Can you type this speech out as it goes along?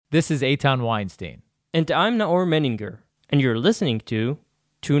This is Eitan Weinstein. And I'm Naor Menninger, and you're listening to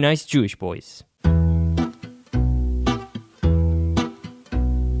Two Nice Jewish Boys.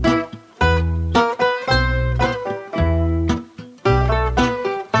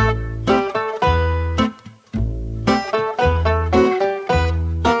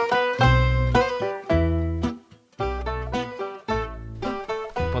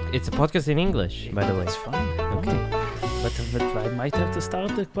 It's a podcast in English, by the way. It's fine. Okay. But I might have to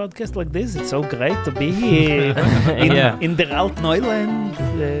start the podcast like this. It's so great to be here in the Altneuland.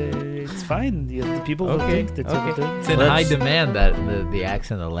 It's fine. The people will think that you're doing It's in high demand, that the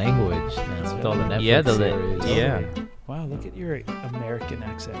accent, the language, with all the Netflix series. Yeah. Wow, look at your American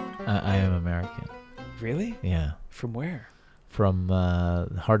accent. I am American. Really? Yeah. From where? From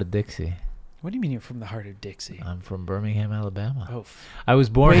the heart of Dixie. What do you mean you're from the heart of Dixie? I'm from Birmingham, Alabama. Oh, I was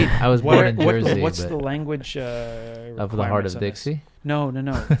born. I was born in Jersey. What's but the language of the heart of Dixie? No.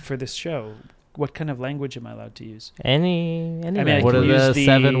 For this show, what kind of language am I allowed to use? Any I mean, I what can are use the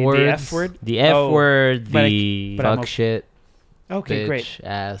 7 words? The F word. The F word. The but I'm fuck, shit, Okay, bitch, great.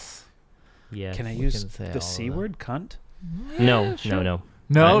 ass. yes. Can I We use can say the all C of that. word, cunt? No. No,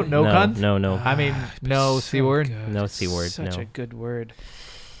 No, cunt. No. I mean, no So C word. good. No C word, Such no. a good word.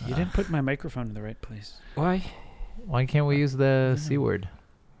 You didn't put my microphone in the right place. Why? Why can't we use the C word?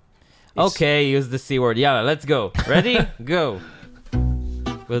 Okay, use the C word. Yeah, let's go. Ready? Go.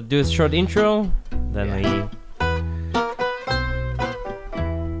 We'll do a short intro. Then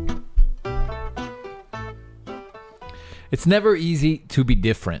It's never easy to be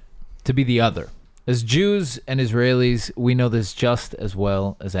different, to be the other. As Jews and Israelis, we know this just as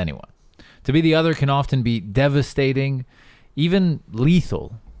well as anyone. To be the other can often be devastating, even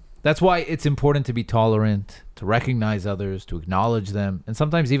lethal. That's why it's important to be tolerant, to recognize others, to acknowledge them, and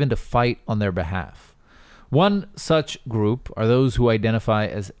sometimes even to fight on their behalf. One such group are those who identify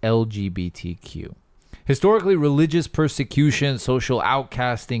as LGBTQ. Historically, religious persecution, social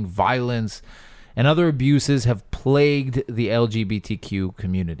outcasting, violence, and other abuses have plagued the LGBTQ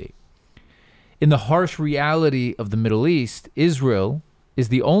community. In the harsh reality of the Middle East, Israel is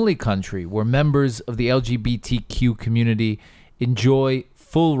the only country where members of the LGBTQ community enjoy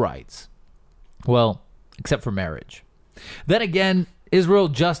full rights. Well, except for marriage. Then again, Israel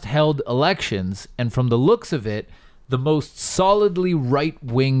just held elections, and from the looks of it, the most solidly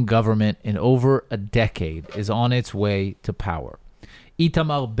right-wing government in over a decade is on its way to power.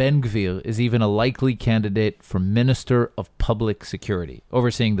 Itamar Ben-Gvir is even a likely candidate for Minister of Public Security,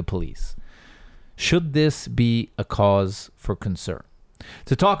 overseeing the police. Should this be a cause for concern?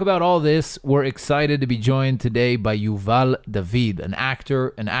 To talk about all this, we're excited to be joined today by Yuval David, an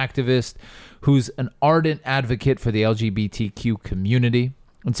actor, an activist, who's an ardent advocate for the LGBTQ community.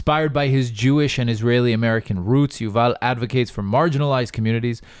 Inspired by his Jewish and Israeli-American roots, Yuval advocates for marginalized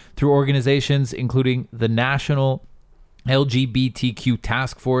communities through organizations including the National LGBTQ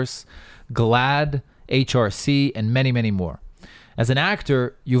Task Force, GLAAD, HRC, and many, many more. As an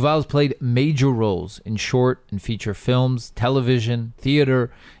actor, Yuval's played major roles in short and feature films, television, theater,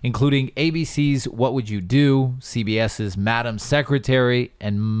 including ABC's What Would You Do, CBS's Madam Secretary,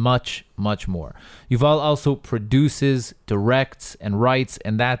 and much, much more. Yuval also produces, directs, and writes,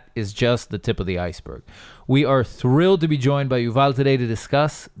 and that is just the tip of the iceberg. We are thrilled to be joined by Yuval today to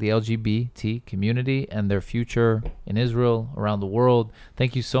discuss the LGBT community and their future in Israel, around the world.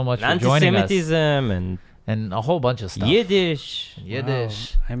 Thank you so much for joining us. Anti-Semitism And a whole bunch of stuff. Yiddish.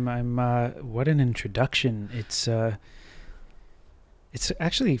 Wow. What an introduction. It's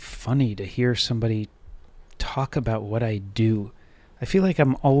actually funny to hear somebody talk about what I do. I feel like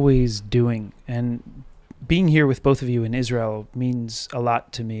I'm always doing, and being here with both of you in Israel means a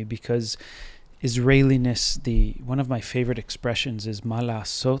lot to me because Israeliness, one of my favorite expressions is ma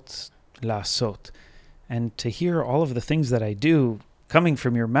la'asot, la'asot. And to hear all of the things that I do coming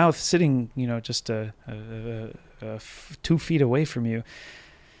from your mouth, sitting, just 2 feet away from you,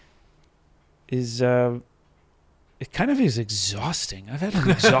 is it kind of is exhausting. I've had an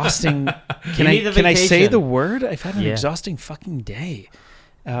exhausting. Can I say the word? I've had an exhausting fucking day.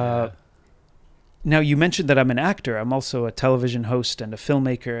 Now, you mentioned that I'm an actor. I'm also a television host and a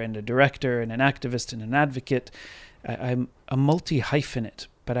filmmaker and a director and an activist and an advocate. I'm a multi-hyphenate,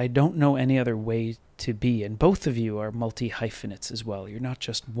 but I don't know any other way to be. And both of you are multi-hyphenates as well. You're not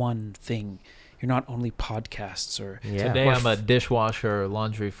just one thing. You're not only podcasts or... Yeah. Today I'm a dishwasher,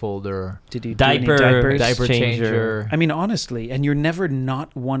 laundry folder, Did you do any diapers? diaper changer. I mean, honestly, and you're never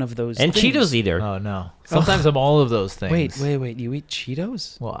not one of those And things. Cheetos eater. Oh, no. Sometimes I'm all of those things. Wait. You eat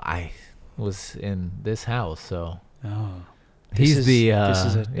Cheetos? Well, I was in this house, so... Oh. He's the this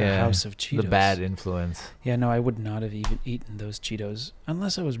is a house of Cheetos. the bad influence. Yeah, no, I would not have even eaten those Cheetos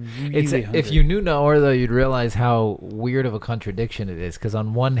unless I was really It's hungry. if you knew Naor though, you'd realize how weird of a contradiction it is. Because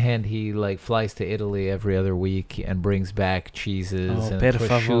on one hand, he like flies to Italy every other week and brings back cheeses and per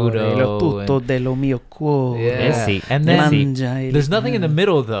favore, lo tutto prosciutto. dello mio cuore. Yeah. Sì. And then Mangia il- there's nothing in the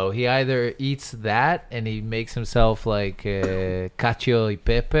middle though. He either eats that and he makes himself like cacio e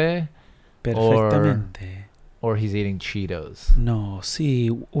pepe, Perfettamente. or he's eating Cheetos. No, see,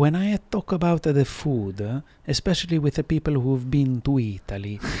 when I talk about the food, especially with the people who've been to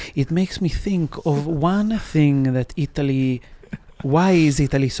Italy, it makes me think of one thing that Italy... Why is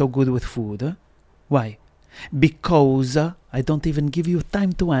Italy so good with food? Why? Because I don't even give you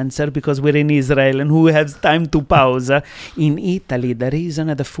time to answer because we're in Israel and who has time to pause? In Italy, the reason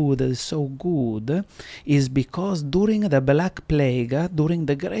the food is so good is because during the Black Plague, during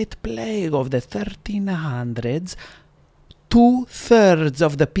the Great Plague of the 1300s, 2/3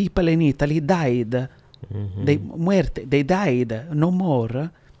 of the people in Italy died. They died, no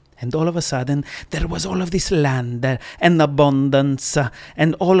more. And all of a sudden, there was all of this land and abundance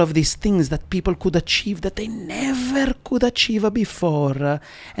and all of these things that people could achieve that they never could achieve before.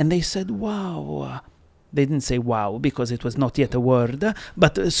 And they said, wow. They didn't say wow because it was not yet a word,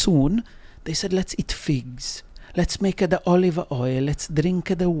 but soon they said, let's eat figs. Let's make the olive oil. Let's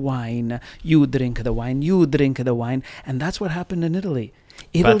drink the wine. You drink the wine. You drink the wine. And that's what happened in Italy.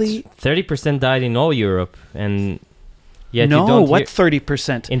 Italy... But 30% died in all Europe, and yet no, you don't what hear-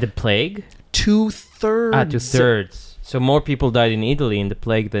 30%? in the plague? 2/3. 2/3. So more people died in Italy in the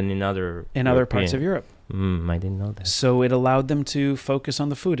plague than in other parts of Europe. I didn't know that. So it allowed them to focus on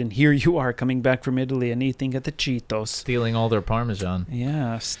the food. And here you are coming back from Italy and eating at the Cheetos. Stealing all their Parmesan.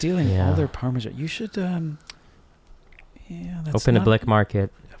 Yeah, stealing Yeah. all their Parmesan. You should, that's Open a not- black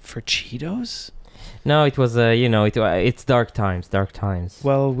market. For Cheetos? No, it was it's dark times.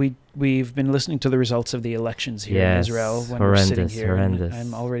 Well, we've been listening to the results of the elections here in Yes, Israel when we're sitting horrendous, here. and horrendous.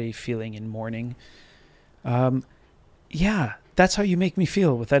 I'm already feeling in mourning. Yeah, that's how you make me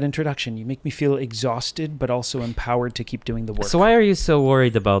feel with that introduction. You make me feel exhausted, but also empowered to keep doing the work. So why are you so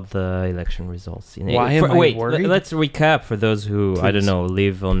worried about the election results? Why am I wait, worried? let's recap for those who I don't Please. know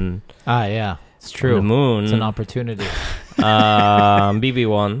live on, Yeah, it's on true. the moon. It's an opportunity. BB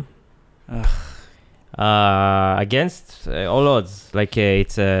won. Ugh. Against all odds. Like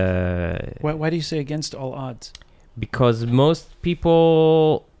it's Why do you say against all odds? because most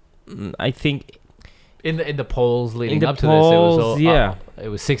people, I think, In the polls leading the up to this, polls, yeah. it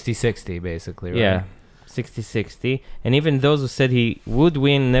was 60-60 basically, right? yeah, 60-60, and even those who said he would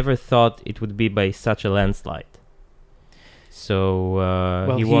win never thought it would be by such a landslide. So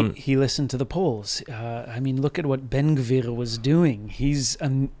Well, he won. he listened to the polls. I mean, look at what Ben Gvir was doing.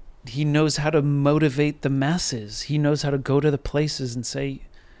 He knows how to motivate the masses. He knows how to go to the places and say,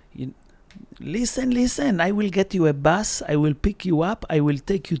 listen, I will get you a bus. I will pick you up. I will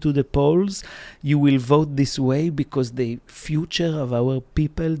take you to the polls. You will vote this way because the future of our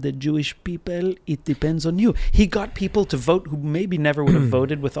people, the Jewish people, it depends on you. He got people to vote who maybe never would have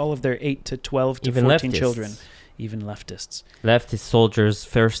voted with all of their 8 to 12 to Even 14 leftists. children. Even leftists. Leftist soldiers,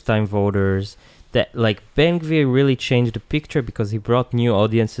 first-time voters. That like Ben Gvir really changed the picture because he brought new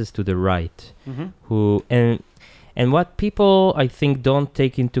audiences to the right. Mm-hmm. Who and what people I think don't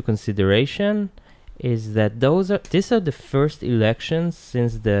take into consideration is that these are the first elections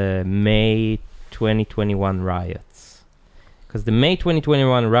since the May 2021 riots, because the May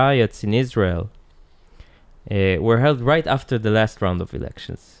 2021 riots in Israel were held right after the last round of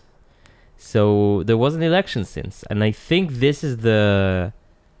elections. So there was an election since, and I think this is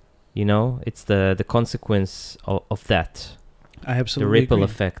it's the consequence of that, I the absolutely ripple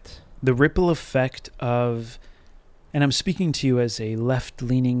agree. effect. The ripple effect of, and I'm speaking to you as a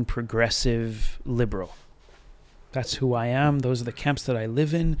left-leaning progressive liberal. That's who I am. Those are the camps that I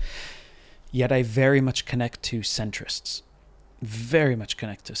live in. Yet I very much connect to centrists. Very much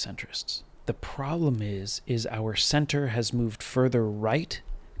connect to centrists. The problem is our center has moved further right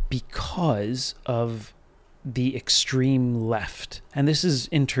because of the extreme left. And this is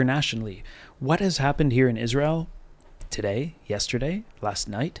internationally. What has happened here in Israel today, yesterday, last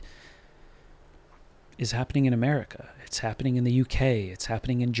night, is happening in America. It's happening in the UK. It's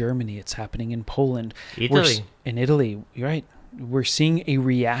happening in Germany. It's happening in Poland. In Italy, you're right. We're seeing a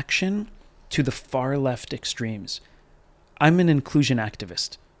reaction to the far left extremes. I'm an inclusion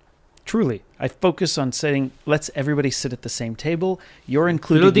activist. Truly. I focus on saying, let's everybody sit at the same table. You're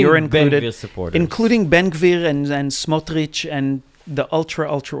included. You're included. Ben Gvir supporters. Including Ben Gvir and Smotrich and the ultra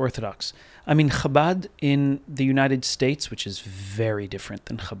Orthodox. I mean, Chabad in the United States, which is very different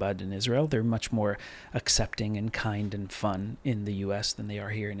than Chabad in Israel, they're much more accepting and kind and fun in the US than they are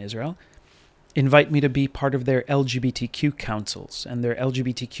here in Israel, invite me to be part of their LGBTQ councils and their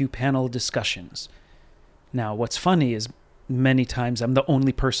LGBTQ panel discussions. Now, what's funny is many times I'm the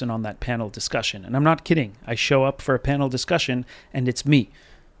only person on that panel discussion. And I'm not kidding. I show up for a panel discussion and it's me.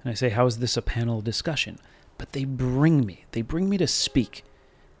 And I say, how is this a panel discussion? But they bring me to speak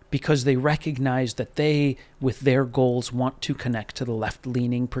because they recognize that they, with their goals, want to connect to the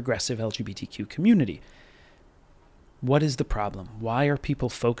left-leaning progressive LGBTQ community. What is the problem? Why are people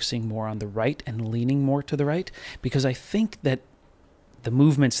focusing more on the right and leaning more to the right? Because I think that the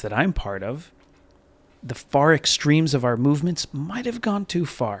movements that I'm part of, the far extremes of our movements might have gone too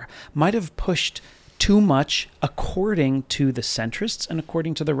far, might have pushed too much according to the centrists and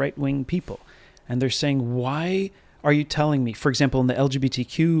according to the right-wing people. And they're saying, why are you telling me? For example, in the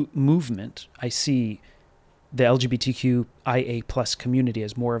LGBTQ movement, I see the LGBTQIA plus community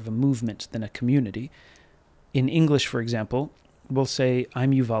as more of a movement than a community. In English, for example, we'll say,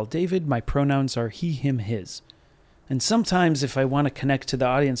 I'm Yuval David, my pronouns are he, him, his. And sometimes if I want to connect to the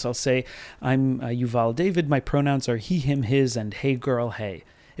audience, I'll say, I'm Yuval David, my pronouns are he, him, his, and hey girl, hey.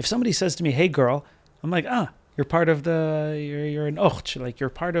 If somebody says to me, hey girl, I'm like, you're part of you're an och, like you're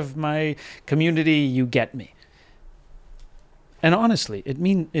part of my community, you get me. And honestly,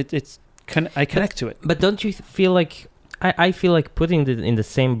 I connect to it. But don't you feel like, I feel like putting it in the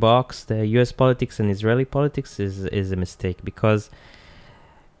same box, the US politics and Israeli politics is a mistake because,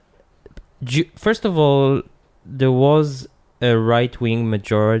 first of all, there was a right-wing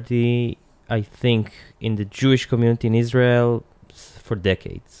majority, I think, in the Jewish community in Israel for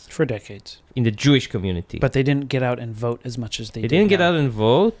decades. For decades. In the Jewish community. But they didn't get out and vote as much as they did. They didn't get out and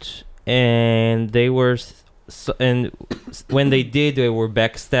vote, and they were, and when they did, they were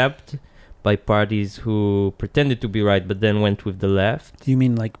backstabbed by parties who pretended to be right, but then went with the left. You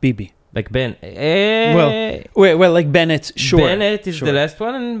mean like Bibi? Like Ben. Well, like Bennett, sure. Bennett is the last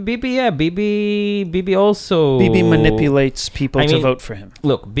one, and Bibi also. Bibi manipulates people to vote for him.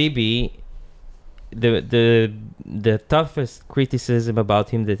 Look, Bibi, the toughest criticism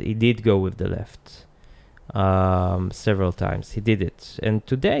about him that he did go with the left several times. He did it, and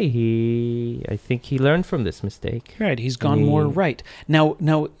today I think he learned from this mistake. Right, he's gone more right. Now,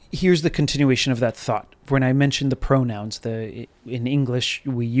 here's the continuation of that thought. When I mentioned the pronouns, in English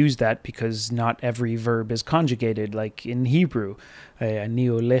we use that because not every verb is conjugated. Like in Hebrew, ani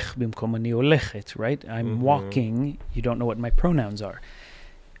olech bimkom ani olechet, right? I'm walking. You don't know what my pronouns are.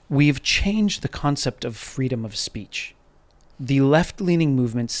 We've changed the concept of freedom of speech. The left-leaning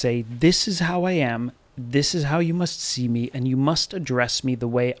movements say, this is how I am, this is how you must see me, and you must address me the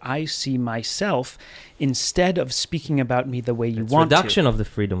way I see myself instead of speaking about me the way you want to. Reduction of the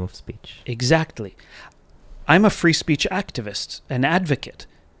freedom of speech. Exactly. I'm a free speech activist, an advocate.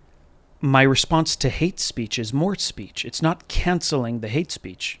 My response to hate speech is more speech. It's not canceling the hate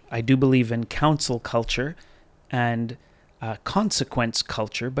speech. I do believe in counsel culture and consequence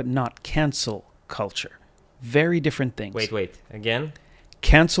culture, but not cancel culture. Very different things. Wait, again?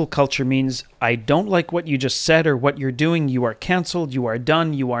 Cancel culture means I don't like what you just said or what you're doing. You are canceled. You are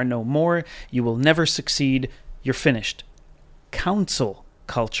done. You are no more. You will never succeed. You're finished. Counsel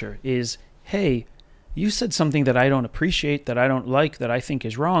culture is, hey, you said something that I don't appreciate, that I don't like, that I think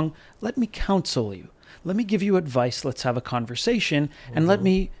is wrong. Let me counsel you. Let me give you advice. Let's have a conversation, and let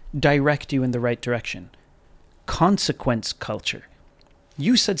me direct you in the right direction. Consequence culture.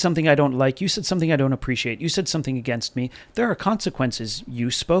 You said something I don't like. You said something I don't appreciate. You said something against me. There are consequences.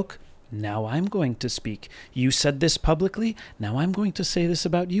 You spoke. Now I'm going to speak. You said this publicly. Now I'm going to say this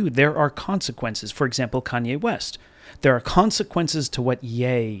about you. There are consequences. For example, Kanye West. There are consequences to what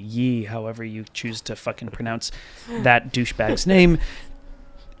Ye, however you choose to fucking pronounce that douchebag's name.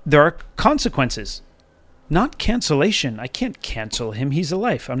 There are consequences. Not cancellation. I can't cancel him. He's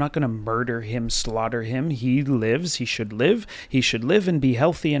alive. I'm not going to murder him, slaughter him. He lives. He should live. He should live and be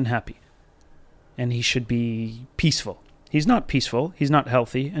healthy and happy. And he should be peaceful. He's not peaceful. He's not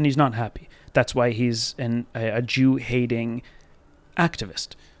healthy. And he's not happy. That's why he's a Jew-hating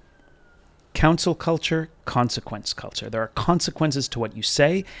activist. Counsel culture, consequence culture. There are consequences to what you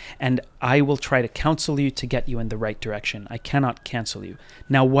say, and I will try to counsel you to get you in the right direction. I cannot cancel you.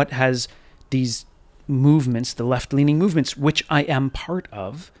 Now, what has these movements, the left-leaning movements, which I am part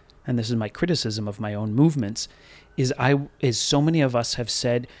of, and this is my criticism of my own movements, is so many of us have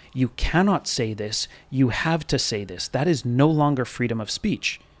said, you cannot say this, you have to say this. That is no longer freedom of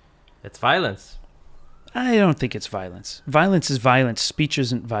speech. It's violence. I don't think it's violence. Violence is violence. Speech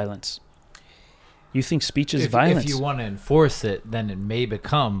isn't violence. You think speech is if violence. If you want to enforce it, then it may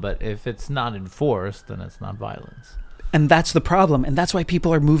become. But if it's not enforced, then it's not violence. And that's the problem. And that's why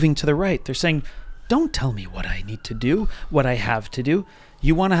people are moving to the right. They're saying, don't tell me what I need to do, what I have to do.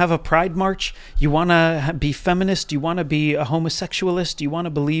 You want to have a pride march? You want to be feminist? You want to be a homosexualist? You want to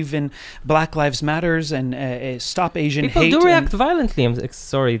believe in Black Lives Matters and stop Asian People hate? do react violently. I'm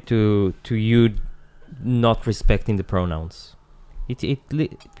sorry to you not respecting the pronouns. Yeah,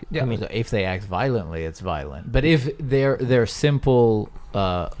 I mean, so if they act violently, it's violent. But if they're simple,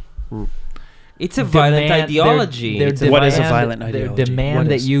 it's a violent demand- ideology. their It's a What is a demand- violent their ideology? demand What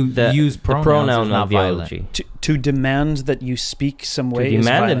that is- you the, use the pronouns pronoun is not ideology. To demand that you speak some To way is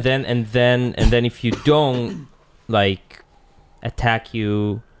demand, violent. and then if you don't like attack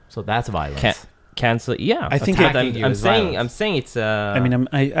you, So that's violence. cancel. Yeah, I think Attacking you I'm is saying violence. I'm saying it's I mean,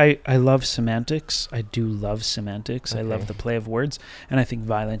 I love semantics. I do love semantics. I love Okay. the play of words. And I think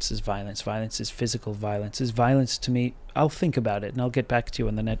violence is violence. Violence is physical violence. Is violence to me. I'll think about it and I'll get back to you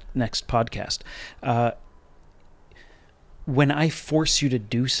on the next podcast. When I force you to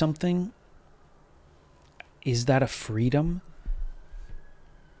do something, is that a freedom?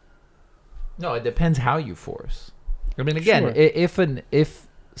 No, it depends how you force. I mean, again, Sure. if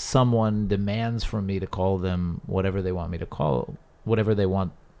someone demands from me to call them whatever they want me to call, whatever they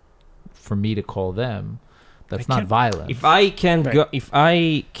want for me to call them, that's I not can't- violence. if I can't Right. go, if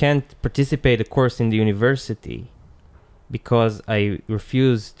I can't participate a course in the university because I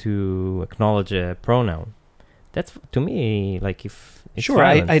refuse to acknowledge a pronoun, that's to me like if it's Sure,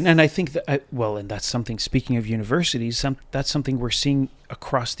 violence. and I think that and that's something. Speaking of universities, that's something we're seeing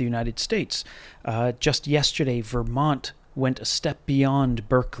across the United States. Just yesterday, Vermont went a step beyond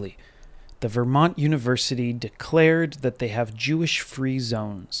Berkeley. The Vermont University declared that they have Jewish-free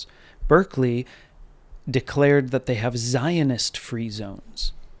zones. Berkeley declared that they have Zionist-free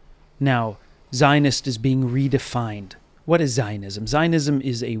zones. Now, Zionist is being redefined. What is Zionism? Zionism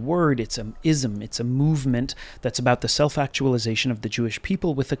is a word, it's an ism, it's a movement that's about the self-actualization of the Jewish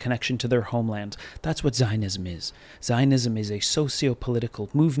people with a connection to their homeland. That's what Zionism is. Zionism is a socio-political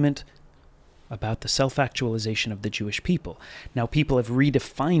movement about the self-actualization of the Jewish people. Now, people have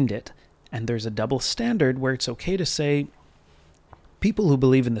redefined it, and there's a double standard where it's okay to say people who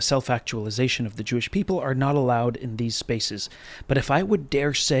believe in the self-actualization of the Jewish people are not allowed in these spaces. But if I would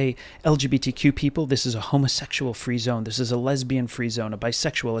dare say LGBTQ people, this is a homosexual-free zone, this is a lesbian-free zone, a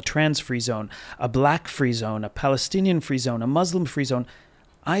bisexual, a trans-free zone, a black-free zone, a Palestinian-free zone, a Muslim-free zone,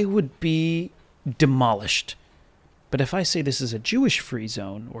 I would be demolished. But if I say this is a Jewish-free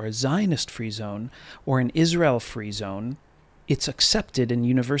zone, or a Zionist-free zone, or an Israel-free zone, it's accepted in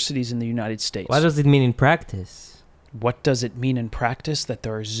universities in the United States. What does it mean in practice? What does it mean in practice that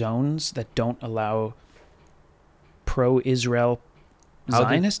there are zones that don't allow pro-Israel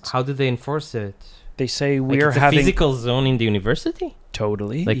Zionists? How do they enforce it? They say Like we're it's a having physical zone in the university,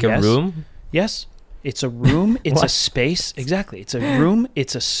 totally like yes. a room. Yes, it's a room. It's a What? space. Exactly, it's a room.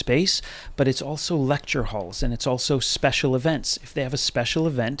 It's a space, but it's also lecture halls and it's also special events. If they have a special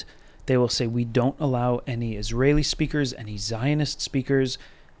event, they will say we don't allow any Israeli speakers, any Zionist speakers.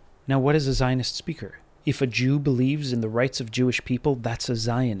 Now, what is a Zionist speaker? If a Jew believes in the rights of Jewish people, that's a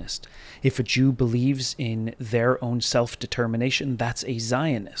Zionist. If a Jew believes in their own self-determination, that's a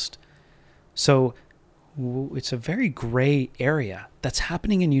Zionist. So it's a very gray area that's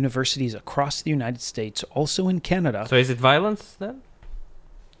happening in universities across the United States, also in Canada. So is it violence then?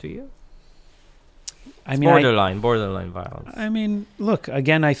 To you? I It's mean, borderline violence. I mean, look,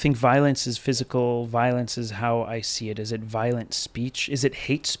 again, I think violence is physical. Violence is how I see it. Is it violent speech? Is it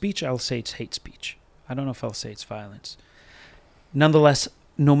hate speech? I'll say it's hate speech. I don't know if I'll say it's violence. Nonetheless,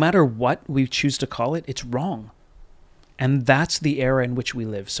 no matter what we choose to call it, it's wrong. And that's the era in which we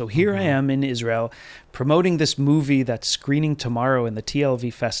live. So here I am in Israel promoting this movie that's screening tomorrow in the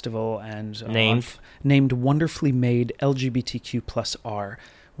TLV festival and named Wonderfully Made LGBTQ plus R,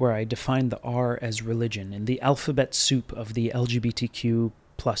 where I define the R as religion. In the alphabet soup of the LGBTQ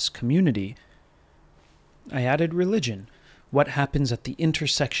plus community, I added religion. What happens at the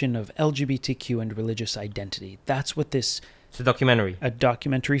intersection of LGBTQ and religious identity? That's what this... It's a documentary. A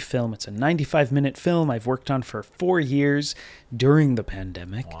documentary film. It's a 95-minute film I've worked on for 4 years during the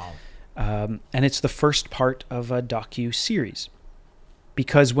pandemic. Wow. And it's the first part of a docu-series.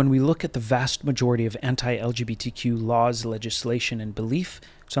 Because when we look at the vast majority of anti-LGBTQ laws, legislation, and belief,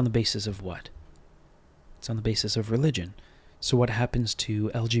 it's on the basis of what? It's on the basis of religion. So what happens to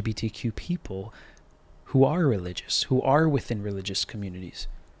LGBTQ people who are religious, who are within religious communities?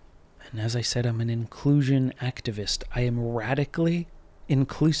 And as I said, I'm an inclusion activist. I am radically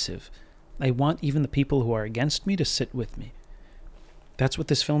inclusive. I want even the people who are against me to sit with me. That's what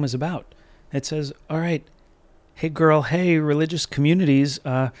this film is about. It says, all right, hey girl, hey religious communities,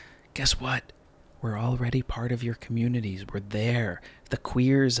 guess what? We're already part of your communities. We're there. The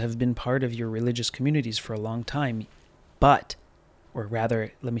queers have been part of your religious communities for a long time. But, or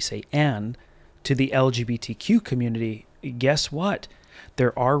rather, let me say, and, to the LGBTQ community, guess what?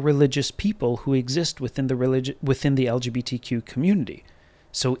 There are religious people who exist within the LGBTQ community.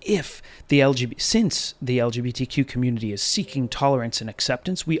 So since the LGBTQ community is seeking tolerance and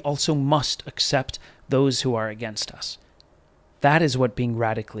acceptance, we also must accept those who are against us. That is what being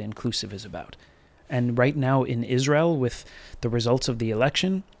radically inclusive is about. And right now in Israel, with the results of the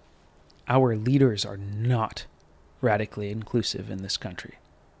election, our leaders are not radically inclusive in this country.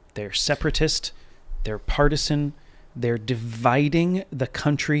 They're separatist, they're partisan, they're dividing the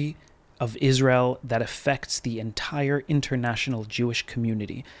country of Israel that affects the entire international Jewish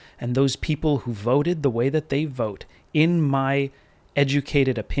community. And those people who voted the way that they vote, in my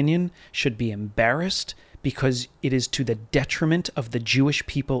educated opinion, should be embarrassed, because it is to the detriment of the Jewish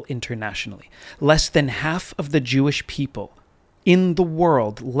people internationally. Less than half of the Jewish people in the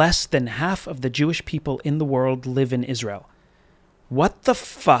world, live in Israel. What the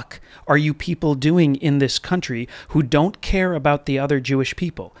fuck are you people doing in this country who don't care about the other Jewish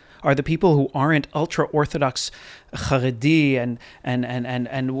people? Are the people who aren't ultra-Orthodox Haredi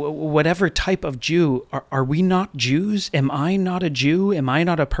and whatever type of Jew, are we not Jews? Am I not a Jew? Am I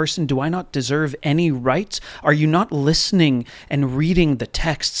not a person? Do I not deserve any rights? Are you not listening and reading the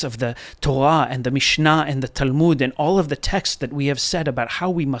texts of the Torah and the Mishnah and the Talmud and all of the texts that we have said about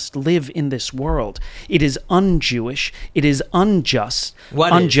how we must live in this world? It is un-Jewish. It is unjust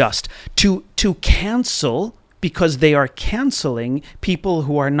to cancel, because they are canceling people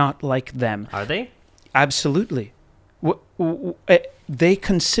who are not like them. Are they? Absolutely. They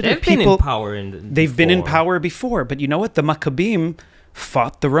consider They've people... been in power They've been in power before, but you know what? The Maccabim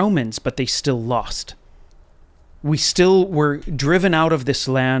fought the Romans, but they still lost. We still were driven out of this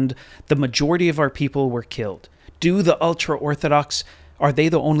land. The majority of our people were killed. Do the ultra-Orthodox... Are they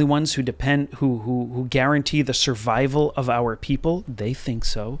the only ones who who guarantee the survival of our people? They think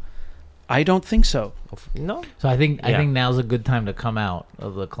so. I don't think so. No. So I think now's a good time to come out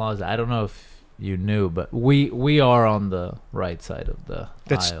of the closet. I don't know if you knew, but we are on the right side of the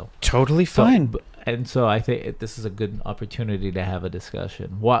aisle. Totally fine. So I think this is a good opportunity to have a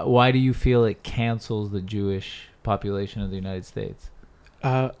discussion. Why do you feel it cancels the Jewish population of the United States?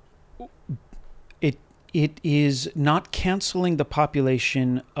 It is not canceling the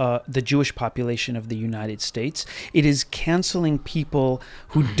population, the Jewish population of the United States. It is canceling people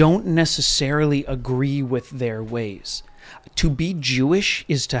who don't necessarily agree with their ways. To be Jewish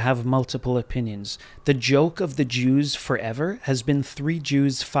is to have multiple opinions. The joke of the Jews forever has been 3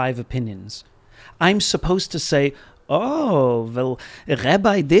 Jews, 5 opinions. I'm supposed to say, oh, well,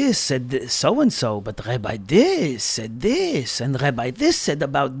 Rabbi this said so-and-so, but Rabbi this said this, and Rabbi this said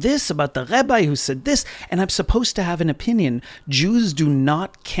about this, about the Rabbi who said this, and I'm supposed to have an opinion. Jews do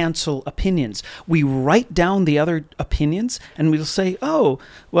not cancel opinions. We write down the other opinions, and we'll say, oh,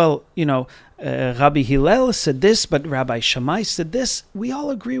 well, Rabbi Hillel said this, but Rabbi Shammai said this. We all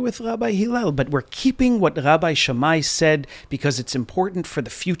agree with Rabbi Hillel, but we're keeping what Rabbi Shammai said because it's important for the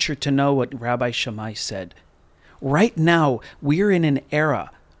future to know what Rabbi Shammai said. Right now, we're in an era,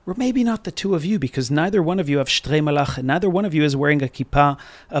 or maybe not the two of you, because neither one of you have Shtrei Malach, and neither one of you is wearing a kippah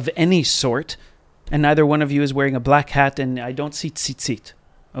of any sort, and neither one of you is wearing a black hat, and I don't see tzitzit.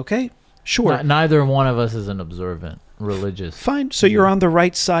 Okay? Sure. Neither one of us is an observant religious. Fine. So you're on the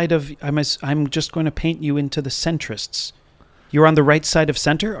right side of... I'm just going to paint you into the centrists. You're on the right side of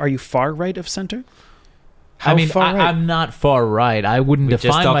center? Are you far right of center? I'm not far right. I wouldn't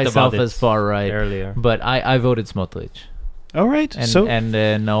define myself as far right earlier, but I voted Smotrich. All right. And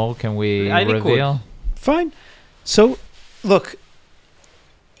Noel, can we reveal? Fine. So, look,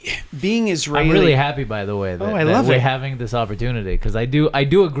 being Israeli... I'm really happy, by the way, that love we're it. having this opportunity, because I do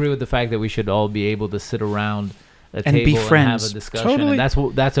agree with the fact that we should all be able to sit around a and table be friends. And have a discussion. Totally.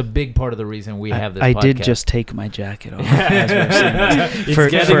 And that's a big part of the reason we have this podcast. I did just take my jacket off.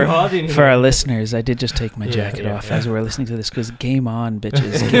 For our listeners, I did just take my jacket off as we're listening to this, because game on,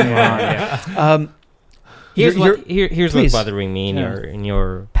 bitches. Game on. Here's what's bothering me in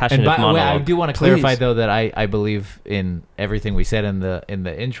your passionate monologue. I do want to clarify, though, that I believe in everything we said in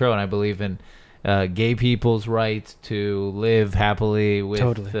the intro, and I believe in gay people's right to live happily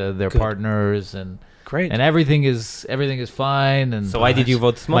with their partners, and great, and everything is fine. And so why did you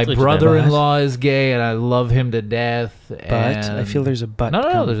vote Smotrich? My brother-in-law is gay, and I love him to death. But I feel there's a but.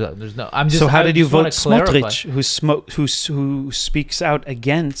 No, there's no. I'm just. So how did you vote Smotrich, who speaks out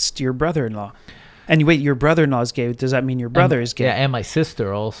against your brother-in-law? And wait, your brother-in-law is gay. Does that mean your brother is gay? Yeah, and my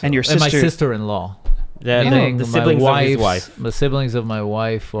sister also. And your my sister- sister-in-law. The My siblings of his wife's- wife. The siblings of my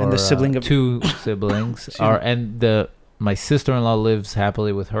wife, or And the sibling of- two siblings, So- are my sister-in-law lives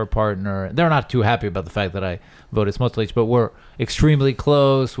happily with her partner. They're not too happy about the fact that I voted Smotrich, but we're extremely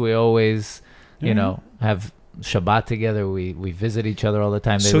close. We always, have Shabbat together. We visit each other all the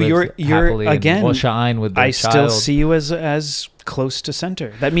time. They So live you're happily again, in Rosh Hashanah with their I child. still see you as close to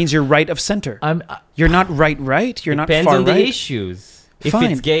center. That means you're right of center. You're not right. You're not Depends far on the right. issues. If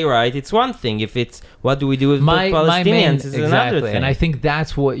Fine. it's gay right, it's one thing. If it's what do we do with my Palestinians, main, is exactly, another thing. and I think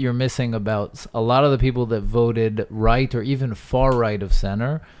that's what you're missing about a lot of the people that voted right or even far right of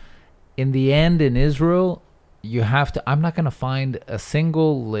center. In the end, in Israel, you have to. I'm not going to find a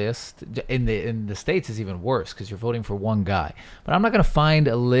single list in the States. Is even worse because you're voting for one guy. But I'm not going to find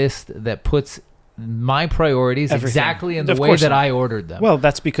a list that puts my priorities Everything. exactly in the Of way course that not. I ordered them. Well,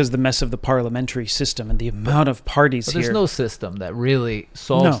 that's because the mess of the parliamentary system and the amount of parties but there's here. no system that really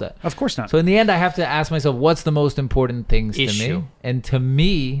solves that. Of course not. So in the end, I have to ask myself, what's the most important things to Issue. me? And to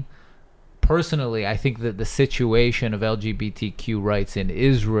me, personally, I think that the situation of LGBTQ rights in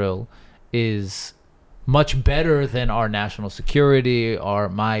Israel is much better than our national security or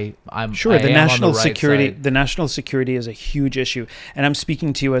Sure, I the am on national the right security. side. The national security is a huge issue, and I'm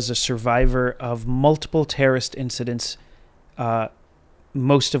speaking to you as a survivor of multiple terrorist incidents,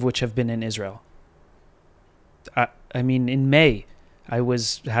 most of which have been in Israel. I mean, in May, I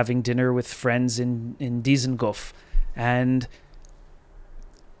was having dinner with friends in Dizengoff, and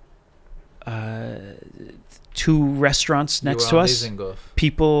two restaurants You next were to on us, Dizengoff.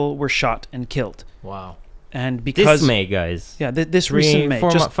 people were shot and killed. Wow. And because this May, guys. yeah, this recent May,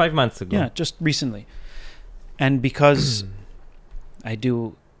 5 months ago. yeah, just recently. And because I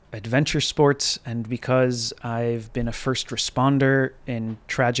do adventure sports and because I've been a first responder in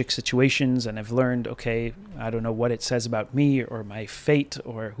tragic situations and I've learned, okay, I don't know what it says about me or my fate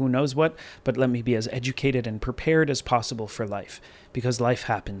or who knows what, but let me be as educated and prepared as possible for life because life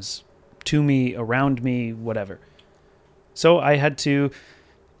happens to me, around me, whatever. So I had to,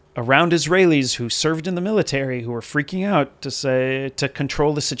 around Israelis who served in the military, who were freaking out, to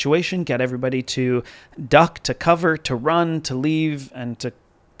control the situation, get everybody to duck, to cover, to run, to leave, and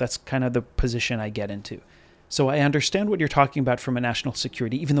that's kind of the position I get into. So I understand what you're talking about from a national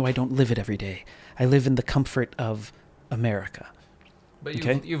security, even though I don't live it every day. I live in the comfort of America. But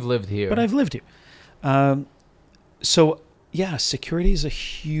Okay. you've lived here. But I've lived here. So, yeah, security is a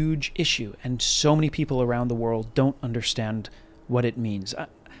huge issue, and so many people around the world don't understand what it means.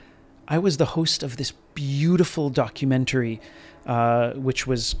 I was the host of this beautiful documentary, which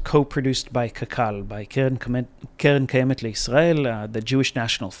was co-produced by Kakal, by Keren Kayemet LeIsrael, the Jewish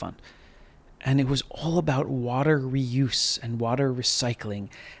National Fund. And it was all about water reuse and water recycling.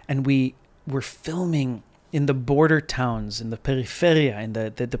 And we were filming in the border towns, in the peripheria, in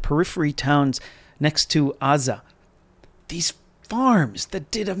the periphery towns next to Aza. These farms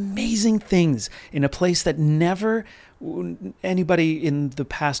that did amazing things in a place that never anybody in the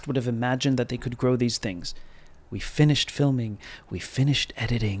past would have imagined that they could grow these things. We finished filming, we finished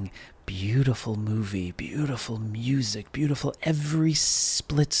editing, beautiful movie, beautiful music, beautiful, every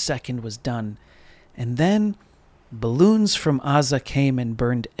split second was done. And then balloons from Aza came and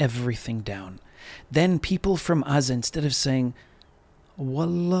burned everything down. Then people from Aza, instead of saying,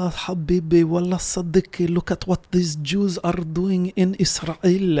 Wallah Habibi, Wallah Sadiqi, look at what these Jews are doing in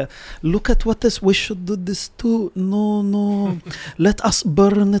Israel. Look at what this, we should do this too. No, let us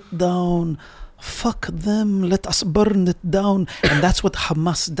burn it down. Fuck them, let us burn it down. And that's what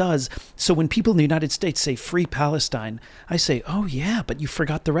Hamas does. So when people in the United States say free Palestine, I say, oh yeah, but you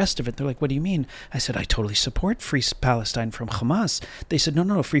forgot the rest of it. They're like, what do you mean? I said, I totally support free Palestine from Hamas. They said,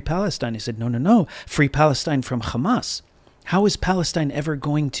 no, free Palestine. I said, no, free Palestine from Hamas. How is Palestine ever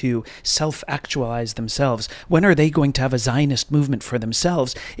going to self-actualize themselves? When are they going to have a Zionist movement for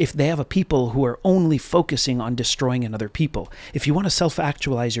themselves if they have a people who are only focusing on destroying another people? If you want to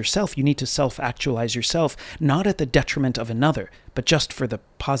self-actualize yourself, you need to self-actualize yourself, not at the detriment of another, but just for the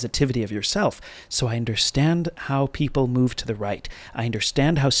positivity of yourself. So I understand how people move to the right. I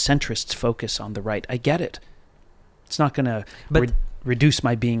understand how centrists focus on the right. I get it. It's not going to reduce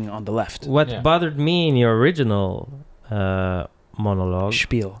my being on the left. What bothered me in your original monologue,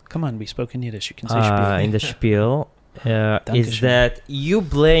 Spiel. Come on, we spoke in Yiddish. You can say spiel. in the spiel, is that you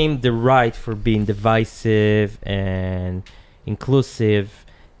blame the right for being divisive and inclusive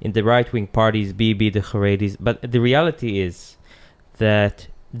in the right-wing parties, Bibi, the Haredis. But the reality is that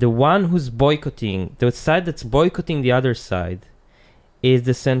the one who's boycotting, the side that's boycotting the other side, is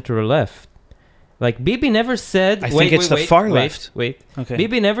the center left. Like Bibi never said. I think it's the far left. Wait. Okay.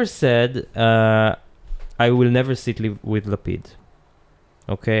 Bibi never said I will never sit with Lapid.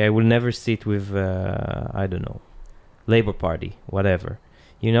 Okay, I will never sit with I don't know, Labour Party, whatever.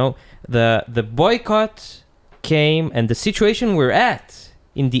 You know, the boycott came, and the situation we're at,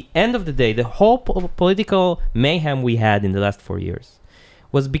 in the end of the day, the whole political mayhem we had in the last 4 years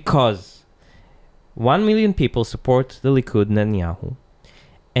was because 1 million people support the Likud Netanyahu,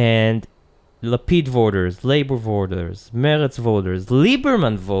 and Lapid voters, Labour voters, Meretz voters,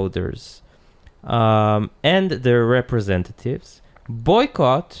 Lieberman voters, and their representatives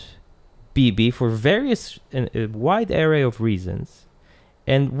boycott Bibi for various a wide array of reasons,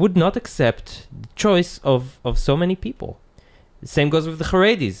 and would not accept the choice of so many people. The same goes with the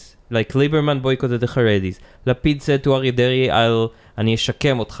Haredis. Like Lieberman boycotted the Haredis. Lapid said to Aryeh Deri, אני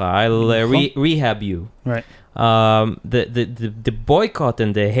אשקם אותך, I'll rehab you. Right. The boycott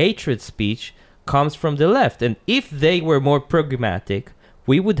and the hatred speech comes from the left. And if they were more pragmatic,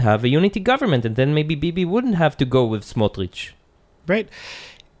 we would have a unity government, and then maybe Bibi wouldn't have to go with Smotrich. Right.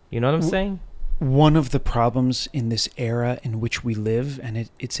 You know what I'm saying? One of the problems in this era in which we live, and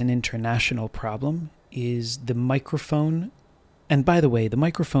it's an international problem, is the microphone. And by the way, the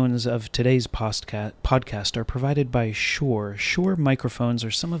microphones of today's podcast are provided by Shure. Shure microphones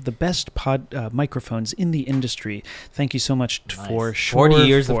are some of the best microphones in the industry. Thank you so much for Shure. 40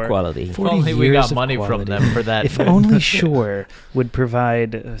 years of quality. If only we got money from them for that. If only Shure would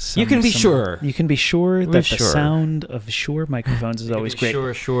provide some... You can be sure. You can be sure that the sound of Shure microphones is always great.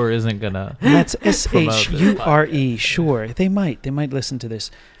 Shure isn't going to... And that's S-H-U-R-E, Shure. They might listen to this.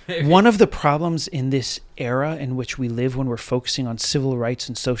 One of the problems in this era in which we live, when we're focusing on civil rights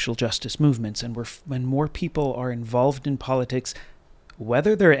and social justice movements, and when more people are involved in politics,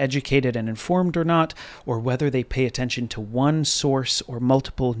 whether they're educated and informed or not, or whether they pay attention to one source or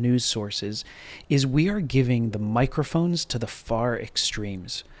multiple news sources, is we are giving the microphones to the far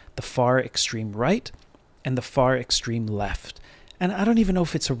extremes, the far extreme right and the far extreme left. And I don't even know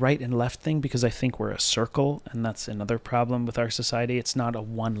if it's a right and left thing, because I think we're a circle, and that's another problem with our society. It's not a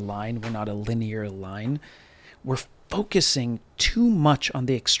one line. We're not a linear line. We're focusing too much on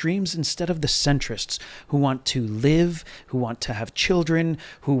the extremes instead of the centrists who want to live, who want to have children,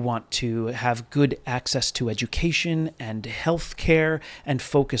 who want to have good access to education and health care, and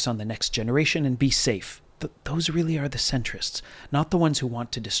focus on the next generation and be safe. Those really are the centrists, not the ones who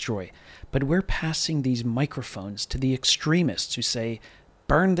want to destroy. But we're passing these microphones to the extremists who say,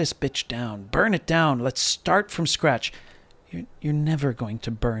 burn this bitch down, burn it down, let's start from scratch. You're never going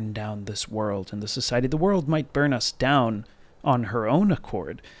to burn down this world and the society. The world might burn us down on her own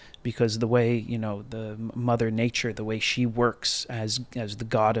accord, because the way, the Mother Nature, the way she works as the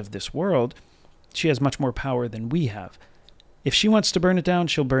God of this world, she has much more power than we have. If she wants to burn it down,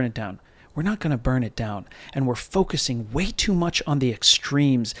 she'll burn it down. We're not going to burn it down. And we're focusing way too much on the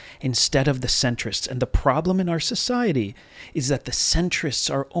extremes instead of the centrists. And the problem in our society is that the centrists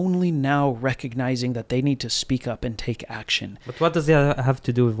are only now recognizing that they need to speak up and take action. But what does it have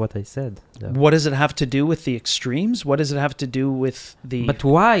to do with what I said, though? What does it have to do with the extremes? What does it have to do with the... But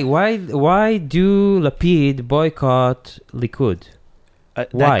why? Why do Lapid boycott Likud? Why?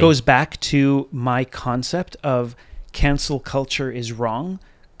 That goes back to my concept of cancel culture is wrong,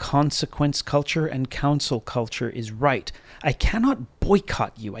 consequence culture and council culture is right. I cannot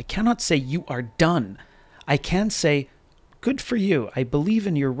boycott you. I cannot say you are done. I can say, good for you. I believe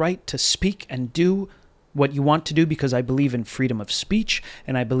in your right to speak and do what you want to do, because I believe in freedom of speech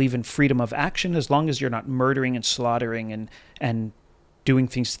and I believe in freedom of action, as long as you're not murdering and slaughtering and doing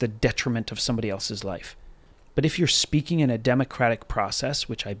things to the detriment of somebody else's life. But if you're speaking in a democratic process,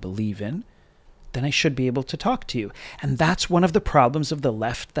 which I believe in, then I should be able to talk to you. And that's one of the problems of the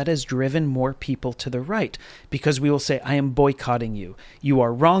left that has driven more people to the right, because we will say, I am boycotting you. You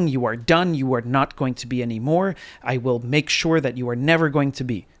are wrong. You are done. You are not going to be anymore. I will make sure that you are never going to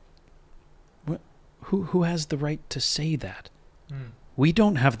be. Who has the right to say that? We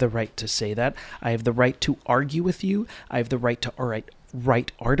don't have the right to say that. I have the right to argue with you. I have the right to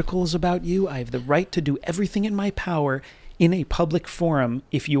write articles about you. I have the right to do everything in my power in a public forum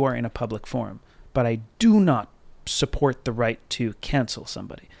if you are in a public forum. But I do not support the right to cancel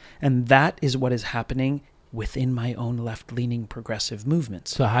somebody. And that is what is happening within my own left-leaning progressive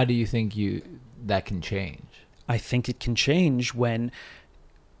movements. So how do you think that can change? I think it can change when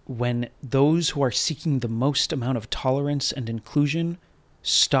those who are seeking the most amount of tolerance and inclusion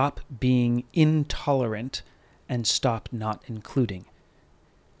stop being intolerant and stop not including.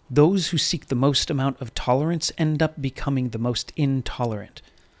 Those who seek the most amount of tolerance end up becoming the most intolerant.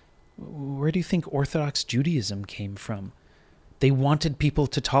 Where do you think Orthodox Judaism came from? They wanted people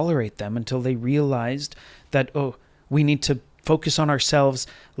to tolerate them until they realized that, we need to focus on ourselves.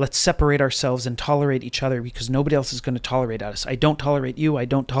 Let's separate ourselves and tolerate each other because nobody else is going to tolerate us. I don't tolerate you. I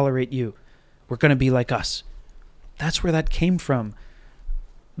don't tolerate you. We're going to be like us. That's where that came from.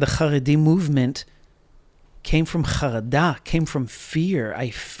 The Haredi movement came from Harada, came from fear. I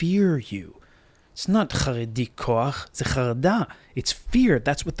fear you. It's not Haredi koach, it's Harada. It's fear.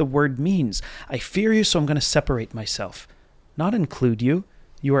 That's what the word means. I fear you, so I'm going to separate myself. Not include you.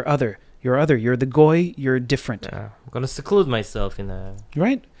 You are other. You're other. You're the goy. You're different. I'm gonna seclude myself in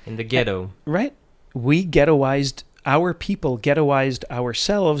Right? the ghetto. Right? We ghettoized, our people ghettoized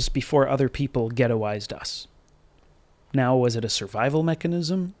ourselves before other people ghettoized us. Now, was it a survival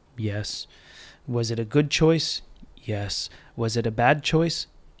mechanism? Yes. Was it a good choice? Yes. Was it a bad choice?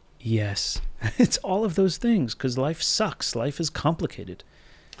 Yes. It's all of those things because life sucks. Life is complicated.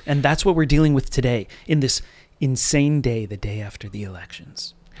 And that's what we're dealing with today in this insane day, the day after the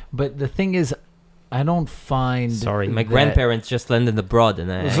elections. But the thing is, I don't find. Sorry, my that- grandparents just landed abroad,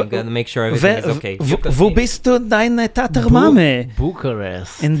 and I gotta make sure everything is okay. Wo bist du deine Tatermame?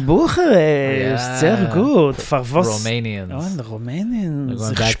 Bucharest. In Bucharest. Yeah. Sehr gut. Für was? Romanians. Oh, in They're Romanians.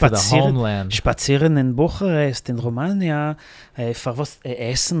 going back to the homeland. Spazieren in Bucharest, in Romania. Für was?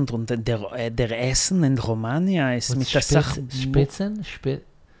 Essen. Und der Essen in Romania ist mit der Sache. Spitzen?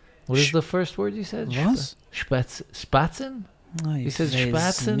 What is the first word you said? Was? Spatzen? He says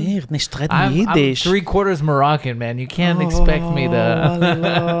Spatzen? Nicht reden I'm Yiddish. 3/4 Moroccan, man. You can't expect me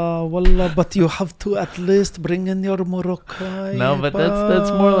to. Wallah, but you have to at least bring in your Moroccan. No, but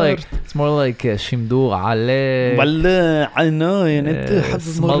that's more like Shimdu Ale. Wallah, I know. You need to have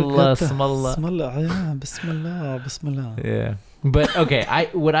Smallah, Moroccan. smallah. Smallah, yeah. Bismillah, bismillah. Yeah. But okay,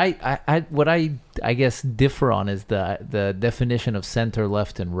 what I guess differ on is the definition of center,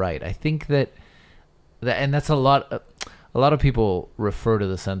 left, and right. I think that and that's a lot of people refer to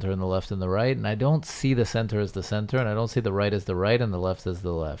the center and the left and the right, and I don't see the center as the center, and I don't see the right as the right, and the left as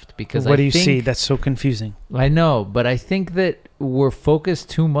the left. Because What do I you think, see? That's so confusing. I know, but I think that we're focused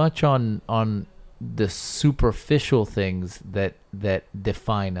too much on the superficial things that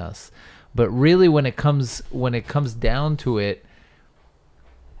define us. But really, when it comes down to it,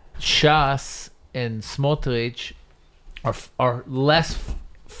 Shas and Smotrich are less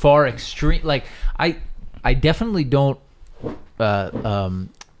far extreme. Like I definitely don't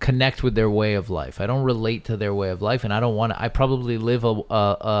connect with their way of life. I don't relate to their way of life, and I don't want to. I probably live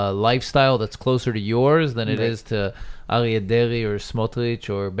a lifestyle that's closer to yours than it Right. is to Aryeh Deri or Smotrich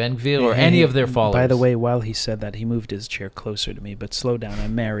or Ben Gvir or any of their followers. By the way, while he said that, he moved his chair closer to me. But slow down.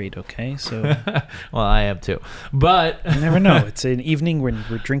 I'm married, okay? So well, I am too, but you never know. It's an evening when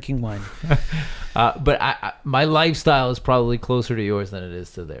we're drinking wine. but my lifestyle is probably closer to yours than it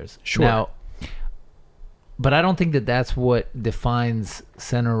is to theirs. Sure. Now, but I don't think that that's what defines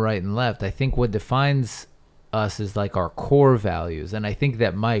center, right, and left. I think what defines us is like our core values. And I think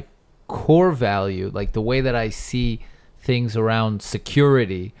that my core value, like the way that I see things around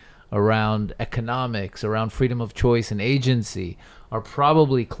security, around economics, around freedom of choice and agency, are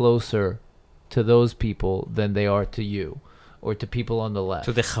probably closer to those people than they are to you or to people on the left.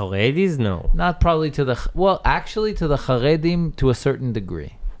 To the Haredis, no. Not probably to the, well, actually to the Haredim to a certain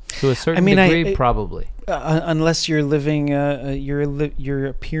degree. To a certain mean, degree, probably. Unless you're living, you're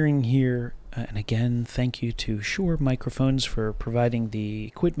appearing here. And again, thank you to Shure Microphones for providing the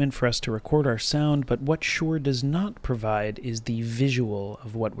equipment for us to record our sound. But what Shure does not provide is the visual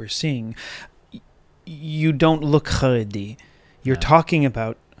of what we're seeing. You don't look Haredi. You're No. talking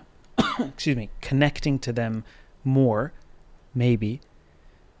about, excuse me, connecting to them more, maybe,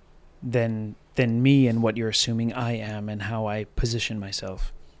 than me and what you're assuming I am and how I position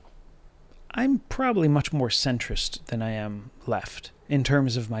myself. I'm probably much more centrist than I am left in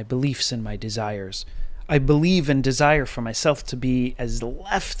terms of my beliefs and my desires. I believe and desire for myself to be as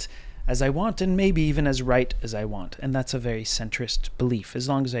left as I want and maybe even as right as I want. And that's a very centrist belief, as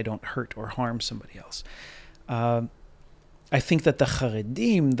long as I don't hurt or harm somebody else. I think that the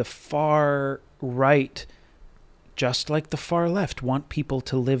Haredim, the far right, just like the far left, want people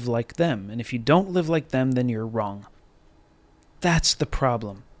to live like them. And if you don't live like them, then you're wrong. That's the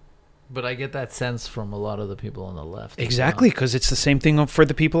problem. But I get that sense from a lot of the people on the left. as Exactly, because it's the same thing for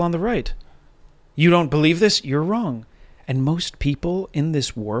the people on the right. You don't believe this? You're wrong. And most people in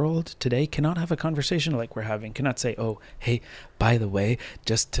this world today cannot have a conversation like we're having, cannot say, oh, hey, by the way,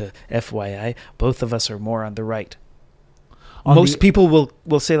 just to FYI, both of us are more on the right. On Most the- people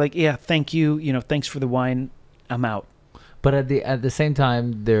will say like, yeah, thank you, thanks for the wine, I'm out. But at the same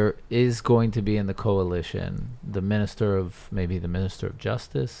time, there is going to be in the coalition the Minister of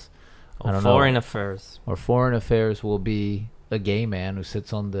Justice, I don't know. Foreign affairs. or Foreign Affairs will be a gay man who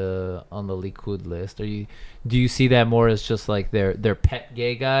sits on the Likud list. Do you see that more as just like their pet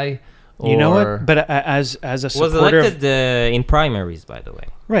gay guy? You know what? But as a supporter, was elected in primaries, by the way.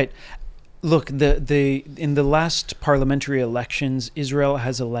 Right. Look, the in the last parliamentary elections, Israel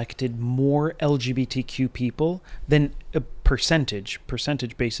has elected more LGBTQ people than a percentage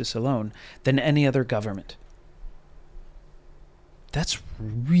basis alone than any other government. That's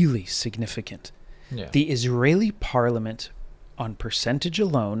really significant. Yeah. The Israeli parliament, on percentage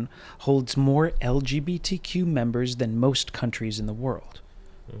alone, holds more LGBTQ members than most countries in the world.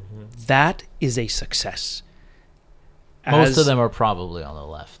 Mm-hmm. That is a success. Most of them are probably on the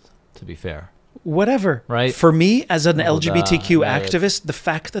left, to be fair. Whatever. Right? For me, as an LGBTQ activist, the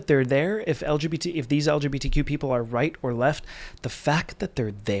fact that they're there, if these LGBTQ people are right or left, the fact that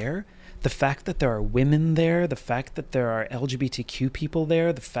they're there, the fact that there are women there, the fact that there are LGBTQ people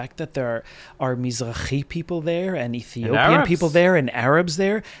there, the fact that there are Mizrahi people there and Ethiopian people there and Arabs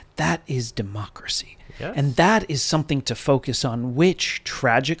there, that is democracy. Yes. And that is something to focus on, which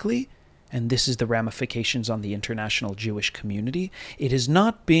tragically, and this is the ramifications on the international Jewish community, it is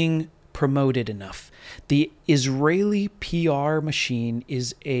not being promoted enough. The Israeli PR machine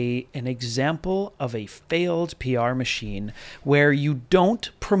is an example of a failed PR machine where you don't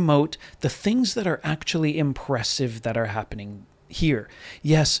promote the things that are actually impressive that are happening here.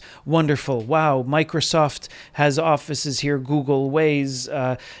 Yes, wonderful. Wow, Microsoft has offices here, Google, Waze,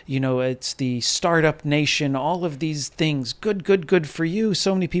 it's the startup nation, all of these things. Good for you.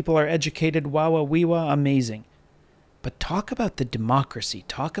 So many people are educated. Wawa, weewa, amazing. But talk about the democracy,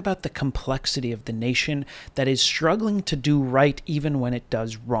 talk about the complexity of the nation that is struggling to do right even when it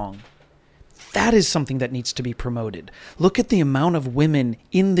does wrong. That is something that needs to be promoted. Look at the amount of women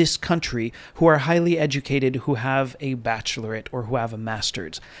in this country who are highly educated, who have a bachelorate or who have a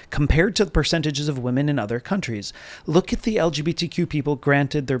master's, compared to the percentages of women in other countries. Look at the LGBTQ people.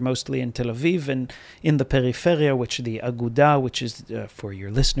 Granted, they're mostly in Tel Aviv and in the Periferia, which the Aguda, which is, for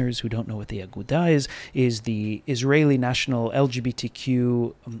your listeners who don't know what the Aguda is the Israeli National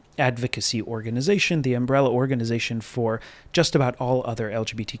LGBTQ Advocacy Organization, the umbrella organization for just about all other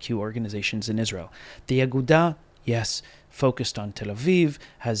LGBTQ organizations in Israel. The Aguda, yes, focused on Tel Aviv,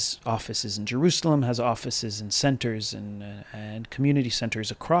 has offices in Jerusalem, has offices in centers and community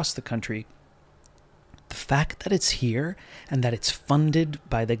centers across the country. The fact that it's here and that it's funded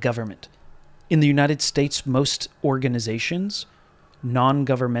by the government. In the United States, most organizations,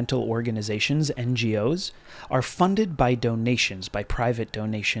 non-governmental organizations, NGOs, are funded by donations, by private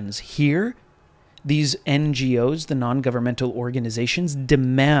donations. Here, these NGOs, the non-governmental organizations,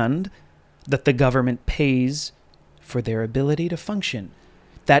 demand that the government pays for their ability to function.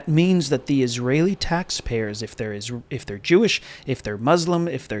 That means that the Israeli taxpayers, if they're Jewish, if they're Muslim,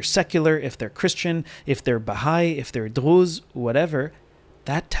 if they're secular, if they're Christian, if they're Baha'i, if they're Druze, whatever,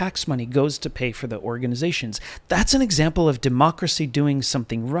 that tax money goes to pay for the organizations. That's an example of democracy doing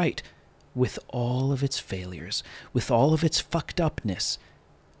something right, with all of its failures, with all of its fucked upness.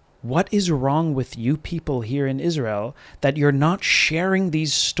 What is wrong with you people here in Israel that you're not sharing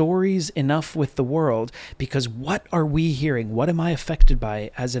these stories enough with the world? Because what are we hearing? What am I affected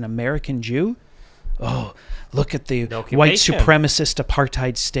by as an American Jew? Oh, look at the white supremacist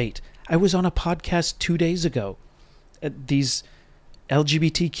apartheid state. I was on a podcast 2 days ago. These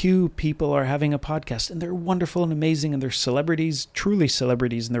LGBTQ people are having a podcast, and they're wonderful and amazing, and they're celebrities, truly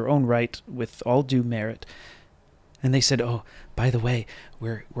celebrities in their own right, with all due merit. And they said, oh, by the way,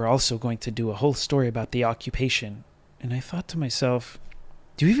 we're also going to do a whole story about the occupation. And I thought to myself,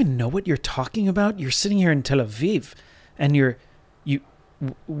 do you even know what you're talking about? You're sitting here in Tel Aviv, and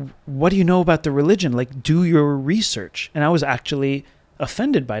what do you know about the religion? Like, do your research. And I was actually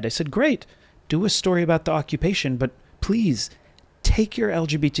offended by it. I said, great, do a story about the occupation, but please take your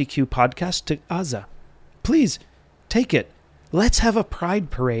LGBTQ podcast to Gaza. Please, take it. Let's have a pride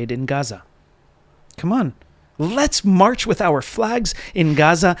parade in Gaza. Come on. Let's march with our flags in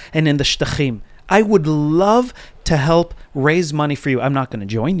Gaza and in the Shtachim. I would love to help raise money for you. I'm not going to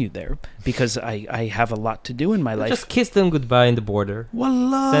join you there because I have a lot to do in my life. Just kiss them goodbye in the border.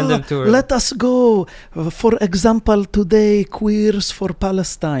 Wallah, send them to her. Let us go. For example, today, Queers for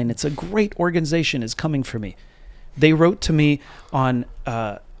Palestine. It's a great organization is coming for me. They wrote to me on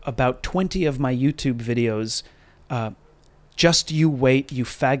about 20 of my YouTube videos, just you wait, you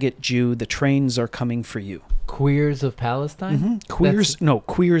faggot Jew, the trains are coming for you. Queers of Palestine? Mm-hmm.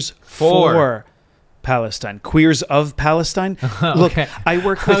 Queers for Palestine. Queers of Palestine. Look, Okay. I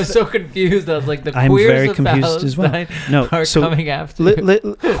work I with... was so confused. I was like, the I'm queers very of confused as well. Palestine No, are so coming after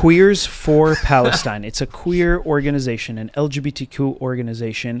you. Queers for Palestine. It's a queer organization, an LGBTQ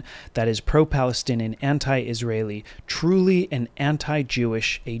organization that is pro-Palestinian, anti-Israeli, truly an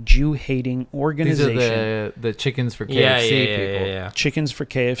anti-Jewish, a Jew-hating These organization. are the chickens for KFC people. yeah. Chickens for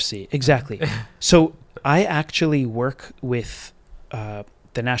KFC. Exactly. So I actually work with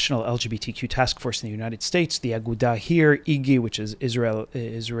the National LGBTQ Task Force in the United States, the Aguda here, IGI, which is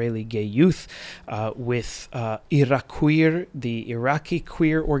Israeli Gay Youth, with Iraqueer, the Iraqi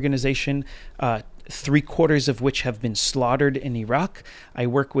queer organization, 3/4 of which have been slaughtered in Iraq. I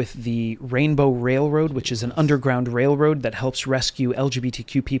work with the Rainbow Railroad, which is an underground railroad that helps rescue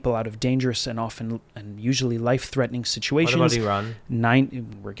LGBTQ people out of dangerous and often and usually life-threatening situations. What about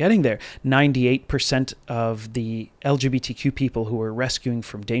Iran? We're getting there. 98% of the LGBTQ people who are rescuing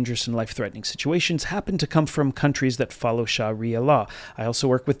from dangerous and life-threatening situations happen to come from countries that follow Sharia law. I also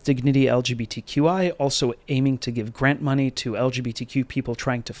work with Dignity LGBTQI, also aiming to give grant money to LGBTQ people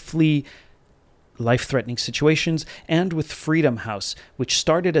trying to flee life-threatening situations, and with Freedom House, which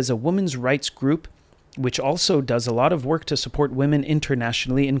started as a women's rights group, which also does a lot of work to support women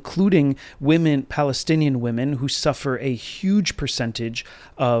internationally, including women, Palestinian women, who suffer a huge percentage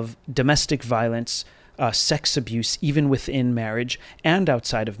of domestic violence, sex abuse, even within marriage and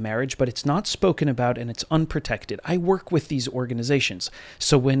outside of marriage, but it's not spoken about and it's unprotected. I work with these organizations.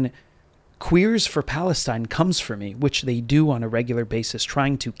 So when Queers for Palestine comes for me, which they do on a regular basis,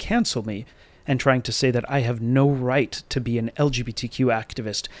 trying to cancel me, and trying to say that I have no right to be an LGBTQ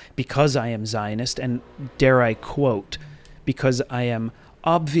activist because I am Zionist, and dare I quote, because I am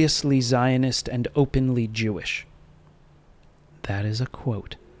obviously Zionist and openly Jewish. That is a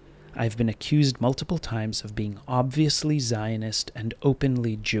quote. I've been accused multiple times of being obviously Zionist and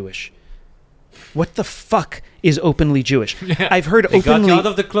openly Jewish. What the fuck is openly Jewish? I've heard They got openly... you out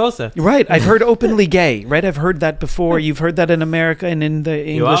of the closet. Right, I've heard openly gay, right? I've heard that before. You've heard that in America and in the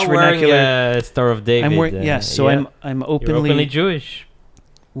English you are wearing vernacular. a Star of David. I'm wearing, yes, so yeah. I'm You're openly... openly Jewish.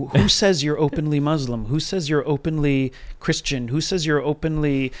 Who says you're openly Muslim? Who says you're openly Christian? Who says you're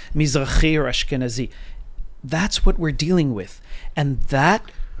openly Mizrahi or Ashkenazi? That's what we're dealing with. And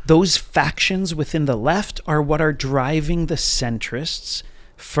those factions within the left are what are driving the centrists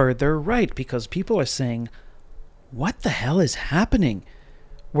further right, because people are saying, what the hell is happening?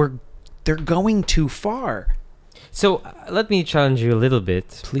 They're going too far. So let me challenge you a little bit.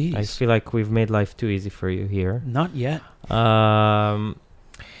 Please. I feel like we've made life too easy for you here. Not yet.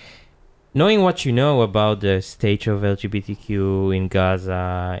 Knowing what you know about the state of LGBTQ in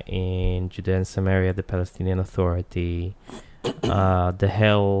Gaza, in Judea and Samaria, the Palestinian Authority, the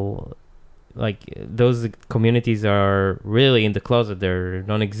hell, like those communities are really in the closet. They're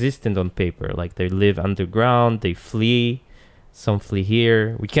non-existent on paper. Like they live underground, they flee. Some flee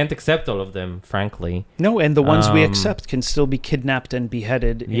here. We can't accept all of them, frankly. No, and the ones we accept can still be kidnapped and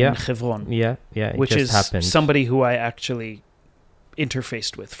beheaded in Hebron. Yeah, it which just is happened. somebody who I actually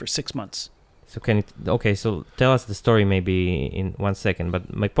interfaced with for 6 months. So so tell us the story maybe in 1 second.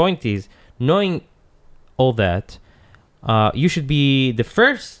 But my point is, knowing all that, you should be the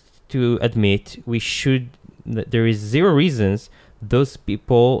first to admit there is zero reasons those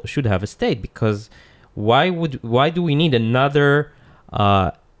people should have a state, because why do we need another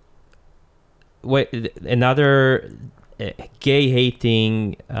gay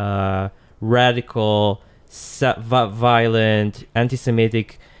hating, radical, violent,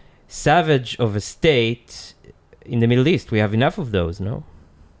 anti-Semitic, savage of a state in the Middle East? We have enough of those, no?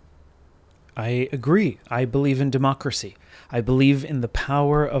 I agree. I believe in democracy. I believe in the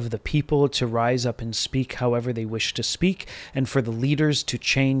power of the people to rise up and speak however they wish to speak, and for the leaders to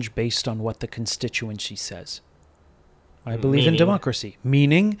change based on what the constituency says. I believe in democracy.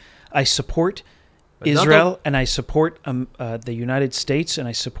 Meaning, I support Israel, and I support the United States, and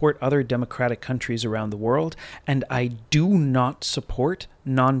I support other democratic countries around the world, and I do not support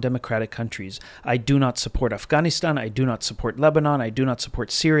non-democratic countries. I do not support Afghanistan, I do not support Lebanon, I do not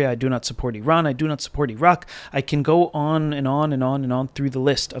support Syria, I do not support Iran, I do not support Iraq. I can go on and on and on and on through the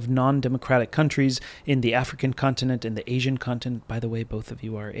list of non-democratic countries in the African continent and the Asian continent. By the way, both of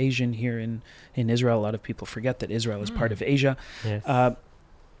you are Asian here in Israel. A lot of people forget that Israel is part of Asia. Yes.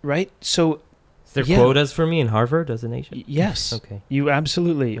 Right? So is there quotas for me in Harvard as an Asian? Yes. Okay. You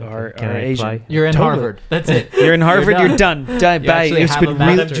absolutely are Asian. Apply? You're in Harvard. That's it. You're in Harvard. You're done. Bye. It's been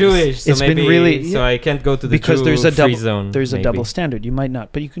really Jewish. So it's been really so I can't go to the because Jew there's a free double zone. there's maybe. a double standard. You might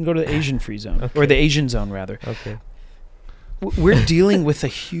not, but you can go to the Asian free zone Okay. or the Asian zone rather. Okay. We're dealing with a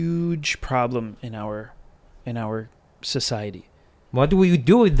huge problem in our society. What do we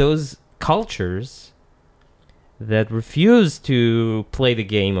do with those cultures that refuse to play the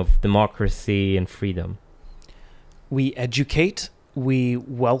game of democracy and freedom. We educate, we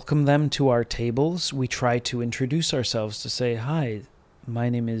welcome them to our tables, we try to introduce ourselves to say, hi, my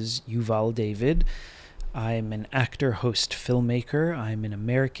name is Yuval David. I'm an actor, host, filmmaker. I'm an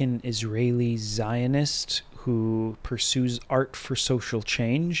American Israeli Zionist who pursues art for social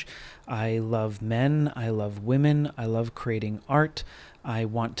change. I love men. I love women. I love creating art. I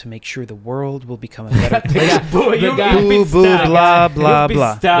want to make sure the world will become a better place. Boo, boo, blah, blah,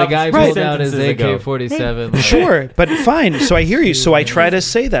 blah. The guy Right. pulled out his AK-47. like, Sure, but fine. So I hear you. So I try to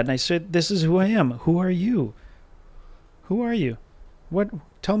say that. And I said, this is who I am. Who are you? Who are you? What?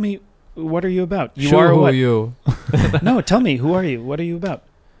 Tell me, what are you about? You sure, are who what? you? No, tell me, who are you? What are you about?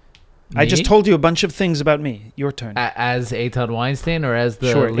 I just Me? told you a bunch of things about me. Your turn. As Eitan Weinstein or as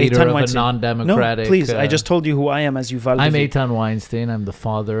the Sure, leader Eitan of Weinstein. a non-democratic... No, please. I just told you who I am as Yuval I'm David. Eitan Weinstein. I'm the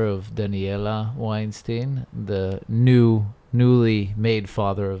father of Daniela Weinstein, the newly made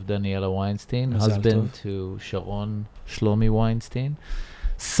father of Daniela Weinstein, Mazal husband to Sharon Shlomi Weinstein,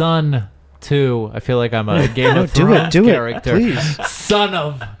 son to, I feel like I'm a Game No, of do Thrones it, do character. it, please. Son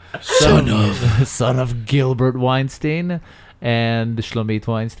of son of Gilbert Weinstein and Shlomit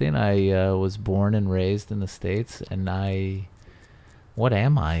Weinstein. I was born and raised in the States, and what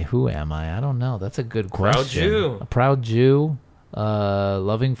am I? Who am I? I don't know. That's a good question. Proud Jew. A proud Jew,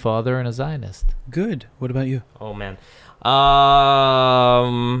 loving father, and a Zionist. Good. What about you? Oh man.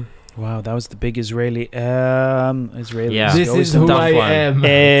 Wow, that was the big Israeli. Israeli. Yeah. This always is a who tough I one. am.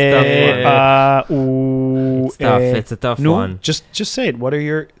 It's tough. It's a tough no, one. just say it. What are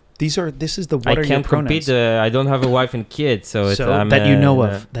your? This is the. What I are your can't pronouns? compete. I don't have a wife and kids, so it's So I'm, that you know uh,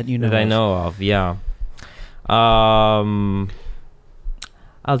 of. That you know. that I of. know of. Yeah.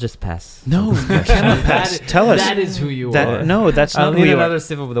 I'll just pass. No, you cannot pass. That- Tell us. That is who you That- are. no, that's I'll not who need you are. another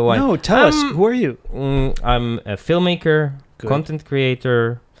sip of the wine. No, tell us. Who are you? I'm a filmmaker, Good. content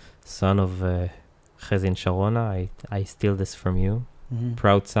creator, son of Chazin Sharona. I steal this from you. Mhm.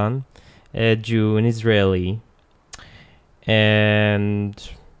 Proud son, a Jew, an Israeli, and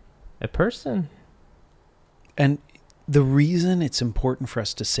a person. And the reason it's important for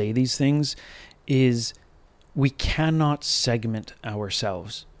us to say these things is we cannot segment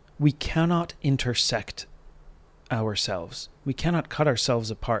ourselves. We cannot intersect ourselves. We cannot cut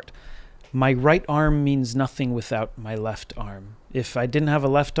ourselves apart. My right arm means nothing without my left arm. If I didn't have a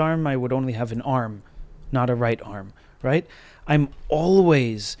left arm, I would only have an arm, not a right arm, right? I'm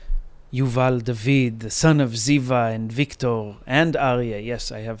always Yuval David, the son of Ziva and Victor and Aryeh.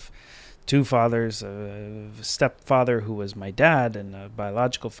 Yes, I have two fathers, a stepfather who was my dad and a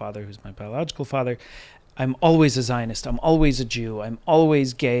biological father who's my biological father. I'm always a Zionist. I'm always a Jew. I'm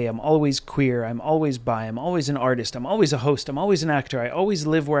always gay. I'm always queer. I'm always bi. I'm always an artist. I'm always a host. I'm always an actor. I always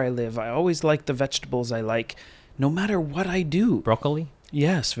live where I live. I always like the vegetables I like, no matter what I do. Broccoli?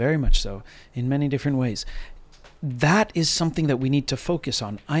 Yes, very much so, in many different ways. That is something that we need to focus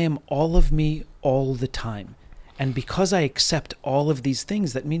on. I am all of me all the time. And because I accept all of these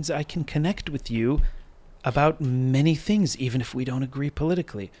things, that means I can connect with you about many things, even if we don't agree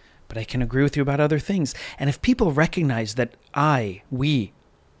politically. But I can agree with you about other things. And if people recognize that we,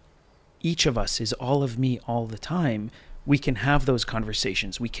 each of us is all of me all the time, we can have those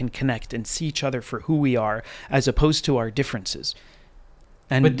conversations. We can connect and see each other for who we are as opposed to our differences.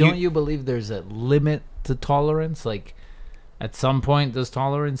 And But don't you believe there's a limit to tolerance? Like, at some point, does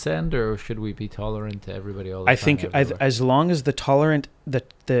tolerance end, or should we be tolerant to everybody all the time? I think everywhere? as long as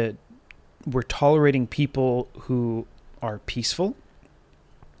we're tolerating people who are peaceful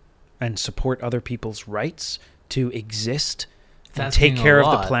and support other people's rights to exist It's and asking take a care of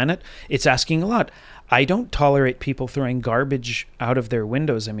the lot. planet, it's asking a lot. I don't tolerate people throwing garbage out of their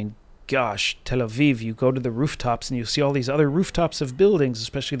windows. I mean, gosh, Tel Aviv, you go to the rooftops and you see all these other rooftops of buildings,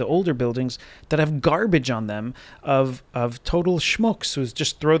 especially the older buildings, that have garbage on them of total schmucks who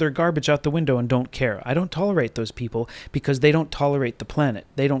just throw their garbage out the window and don't care. I don't tolerate those people because they don't tolerate the planet.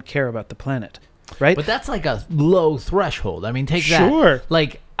 They don't care about the planet, right? But that's like a low threshold. I mean, take Sure.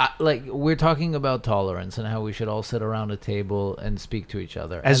 that. Like we're talking about tolerance and how we should all sit around a table and speak to each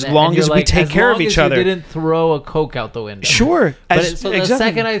other. As And long you're as we take care of each other. You didn't throw a Coke out the window. Sure. But so the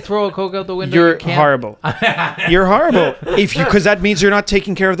second I throw a Coke out the window, you're you can't. horrible. You're horrible. Because that means you're not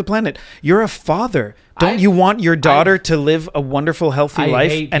taking care of the planet. You're a father. Don't you want your daughter to live a wonderful, healthy I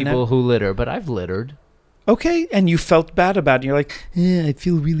life? hate people who litter, but I've littered. Okay, and you felt bad about it. And you're like, I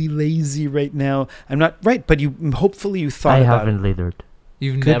feel really lazy right now. I'm not right, but hopefully you thought I about haven't it. littered.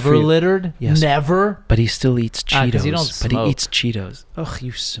 You've Good never for you. littered? Yes. Never? But he still eats 'cause Cheetos. you don't But he smoke. eats Cheetos. Ugh,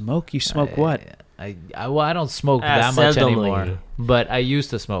 you smoke? You smoke what? Well, I don't smoke that much seldomly. anymore. But I used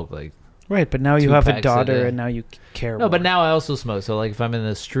to smoke like Right, but now you Two have a packs a daughter, day. and now you care. No, but more. now I also smoke. So like if I'm in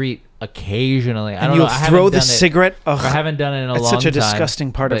the street occasionally, I And don't you'll know. I haven't throw the done it- cigarette. I Ugh, haven't done it in a that's long such a time.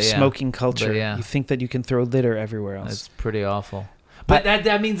 disgusting part of but yeah. smoking culture. But yeah. You think that you can throw litter everywhere else. It's pretty awful. But- But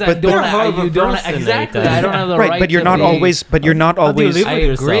that means I but don't. you're a I, horrible you don't person, exactly. Nathan. I don't have the right, right. but you're to not be- always. But you're not How do you always. live I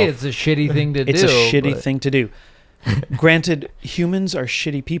with agree. yourself? It's a shitty thing to do. It's a shitty but- thing to do. Granted, humans are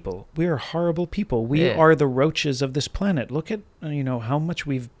shitty people. We are horrible people. We Yeah. are the roaches of this planet. Look at how much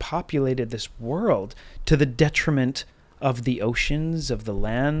we've populated this world to the detriment of the oceans, of the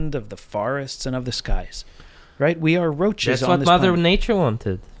land, of the forests, and of the skies. Right? We are roaches That's on what this Mother planet. Nature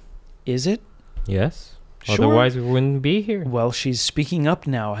wanted. Is it? Yes. Sure. Otherwise, we wouldn't be here. Well, she's speaking up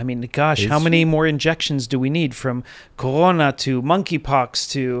now. I mean, gosh, Is how many she? more injections do we need? From corona to monkeypox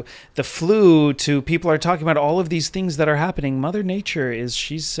to the flu to people are talking about all of these things that are happening. Mother Nature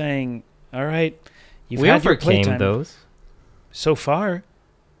she's saying, all right, you've We had your overcame playtime. those. So far,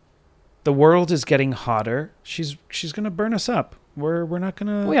 the world is getting hotter. She's going to burn us up. We're not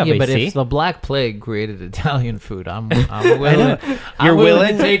going to... We have Yeah, but AC. if the Black Plague created Italian food, I'm willing. You're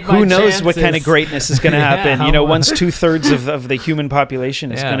willing? To take my Who knows what kind of chances. greatness is going to Yeah, happen? I'm- Once 2/3 of the human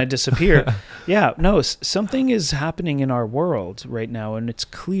population is Yeah. going to disappear. Yeah, no, something is happening in our world right now, and it's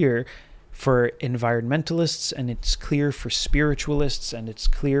clear for environmentalists, and it's clear for spiritualists, and it's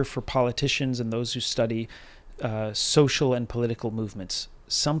clear for politicians and those who study social and political movements.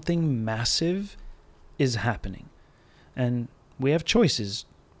 Something massive is happening, and we have choices.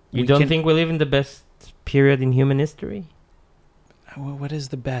 You We don't can- think we live in the best period in human history? Well, what is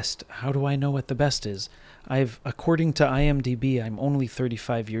the best? How do I know what the best is? According to IMDb, I'm only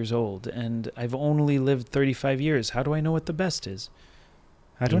 35 years old, and I've only lived 35 years. How do I know what the best is?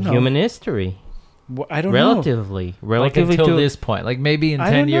 I don't in know. Human history. I don't know. Relatively Like to until this point, like maybe in I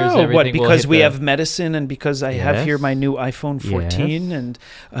 10 don't years, know. everything What, will because hit we the- have medicine and because I have here Yes. my new iPhone 14, Yes. and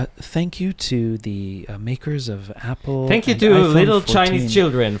thank you to the makers of Apple. Thank you and to iPhone little 14 Chinese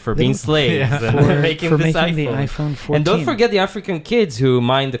children for being Little- slaves Yeah. and for making for this making the iPhone. iPhone 14. And don't forget the African kids who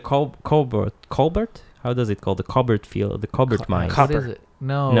mine the cobalt. How does it call the cobalt field? The cobalt mine. co- What is copper. it?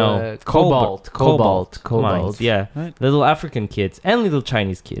 No, No, cobalt. mines. Yeah, Right. little African kids and little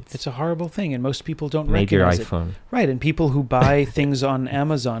Chinese kids. It's a horrible thing, and most people don't Made your recognize it. iPhone. Right, and people who buy things on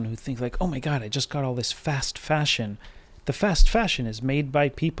Amazon who think like, oh my God, I just got all this fast fashion. The fast fashion is made by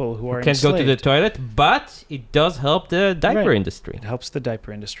people who are Can't go to the enslaved. toilet, but it does help the diaper Right. industry. It helps the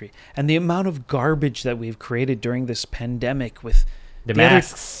diaper industry. And the amount of garbage that we've created during this pandemic with The The other-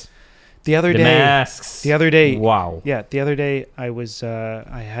 masks. the other The day. masks. The other day, Wow. yeah, the other day I was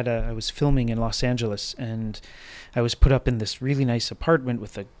I was filming in Los Angeles, and I was put up in this really nice apartment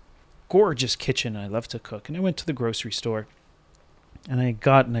with a gorgeous kitchen. I love to cook, and I went to the grocery store, and I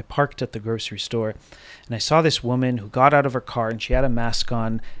parked at the grocery store, and I saw this woman who got out of her car, and she had a mask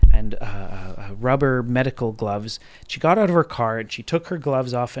on and rubber medical gloves. She got out of her car, and she took her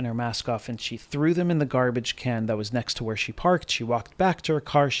gloves off and her mask off, and she threw them in the garbage can that was next to where she parked. She walked back to her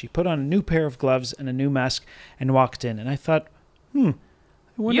car. She put on a new pair of gloves and a new mask and walked in. And I thought, I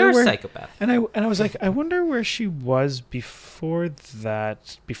wonder You're a where. psychopath. And I was like, I wonder where she was before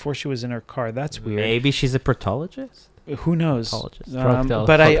that, before she was in her car. That's weird. Maybe she's a proctologist. Who knows? Proctologist.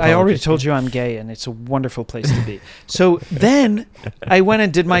 But I already Proctologist. told you I'm gay, and it's a wonderful place to be. So then I went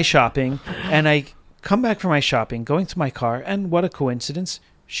and did my shopping, and I come back from my shopping, going to my car, and what a coincidence.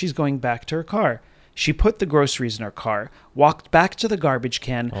 She's going back to her car. She put the groceries in her car, walked back to the garbage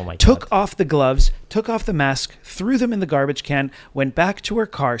can, Oh my took God. off the gloves, took off the mask, threw them in the garbage can, went back to her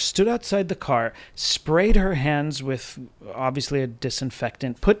car, stood outside the car, sprayed her hands with obviously a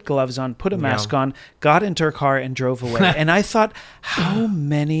disinfectant, put gloves on, put a Yeah. mask on, got into her car and drove away. And I thought, how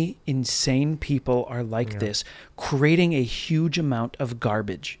many insane people are like Yeah. this, creating a huge amount of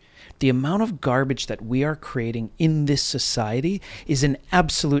garbage. The amount of garbage that we are creating in this society is an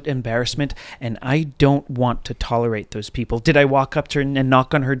absolute embarrassment, and I don't want to tolerate those people. Did I walk up to her and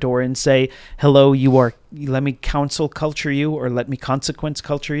knock on her door and say, hello, let me counsel culture you, or let me consequence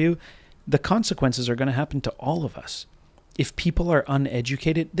culture you? The consequences are going to happen to all of us. If people are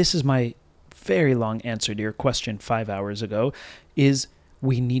uneducated, this is my very long answer to your question 5 hours ago, is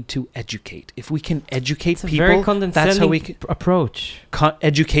we need to educate. If we can educate It's a people, very condescending that's how we can. approach.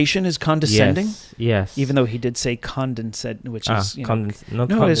 Education is condescending, Yes. even though he did say condescend, which is not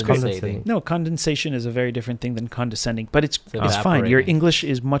No, it's condescending. no, condensation is a very different thing than condescending. But it's It's fine. Your evaporating. English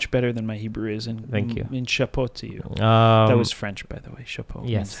is much better than my Hebrew is, and Thank you. In chapeau to you. That was French, by the way. Chapeau means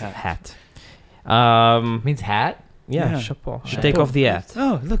yes, hat. hat. means hat. Yeah, Yeah. chapeau. Chapeau. Take off the hat.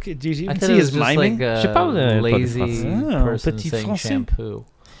 Oh, look! Did you I even thought see it was his just miming? like a Chapeau, lazy Oh, person petit saying français. shampoo.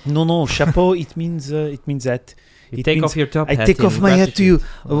 No, chapeau. It means that. You It take means off your top I hat. take in off my hat to you.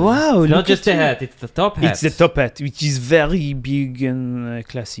 gratitude. Wow, It's not look just at a you. hat; it's the top hat. It's the top hat, which is very big and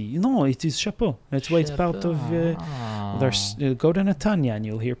classy. No, it is chapeau. That's why it's part of. There's go to Netanya and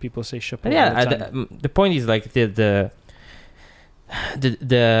you'll hear people say chapeau. But all the yeah, time. the point is like the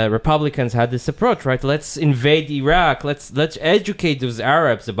Republicans had this approach, right? Let's invade Iraq. Let's educate those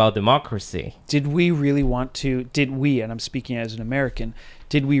Arabs about democracy. Did we really want to? Did we? And I'm speaking as an American.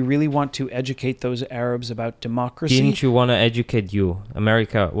 Did we really want to educate those Arabs about democracy? Didn't you want to educate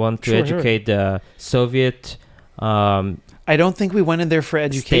America want to Sure. educate the Soviet I don't think we went in there for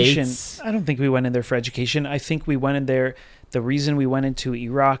education. States? I don't think we went in there for education. I think we went in there. The reason we went into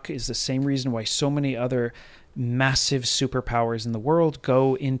Iraq is the same reason why so many other massive superpowers in the world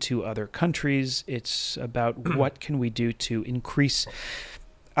go into other countries. It's about what can we do to increase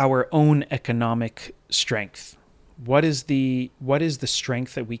our own economic strength. What is the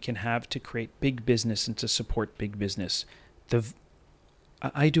strength that we can have to create big business and to support big business?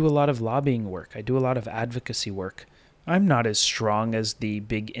 I do a lot of lobbying work. I do a lot of advocacy work. I'm not as strong as the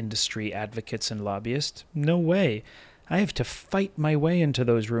big industry advocates and lobbyists. No way. I have to fight my way into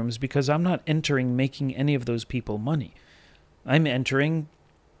those rooms because I'm not entering making any of those people money. I'm entering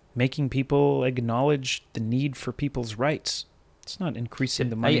making people acknowledge the need for people's rights. It's not increasing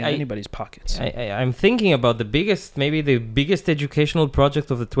the money in anybody's pockets. I'm thinking about maybe the biggest educational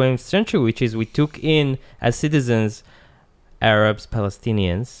project of the 20th century, which is we took in as citizens Arabs,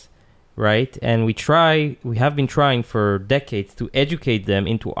 Palestinians, right? And we have been trying for decades to educate them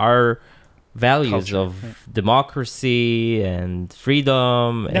into our values Culture, of right. democracy and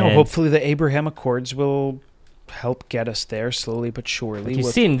freedom. Now, and hopefully the Abraham Accords will help get us there slowly but surely. But you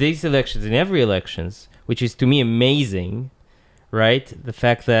see in these elections, in every elections, which is to me amazing, right? The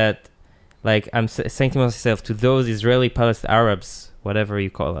fact that, like, I'm saying to myself, to those Israeli Palestinian Arabs, whatever you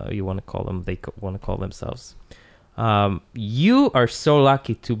want to call them, want to call themselves. You are so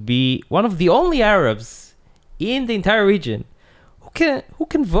lucky to be one of the only Arabs in the entire region who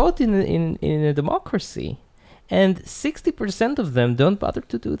can vote in a democracy, and 60% of them don't bother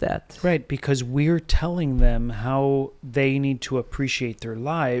to do that. Right, because we're telling them how they need to appreciate their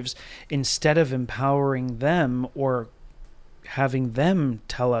lives instead of empowering them or having them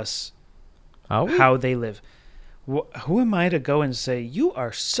tell us how they live. Who am I to go and say, you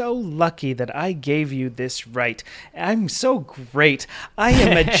are so lucky that I gave you this right. I'm so great. I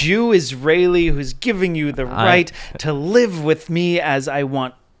am a Jew Israeli who's giving you the right to live with me as I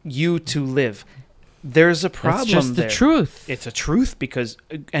want you to live. There's a problem there. It's just the truth. It's a truth because,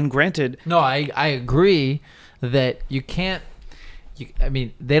 and granted... No, I agree that you can't... I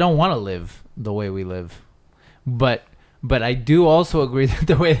mean, they don't want to live the way we live. But I do also agree that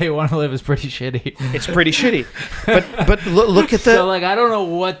the way they want to live is pretty shitty. It's pretty shitty. But look at the... So, like, I don't know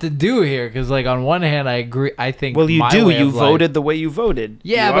what to do here. Because, like, on one hand, I agree. I think Well, you my do. way You of voted life, the way you voted.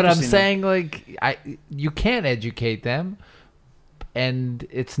 yeah, You but I'm obviously know. saying, like, you can't educate them. And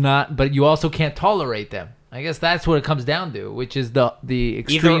it's not... But you also can't tolerate them. I guess that's what it comes down to. Which is the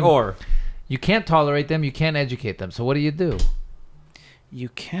extreme... Either or. You can't tolerate them. You can't educate them. So what do? You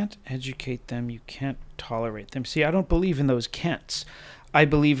can't educate them. You can't tolerate them. See, I don't believe in those can'ts. I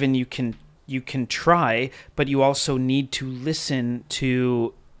believe in you can try, but you also need to listen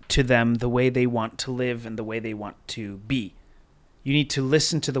to them the way they want to live and the way they want to be. You need to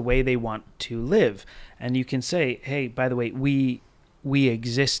listen to the way they want to live. And you can say, hey, by the way, we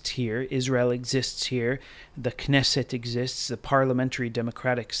exist here. Israel exists here. The Knesset exists. The parliamentary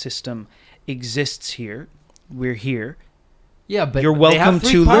democratic system exists here. We're here. Yeah, but You're welcome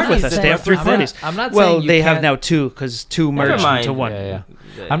three to live with parties. us. They They have have three three parties. I'm not Well, saying you they have can't- now two because two Never merged mind. into one. Yeah.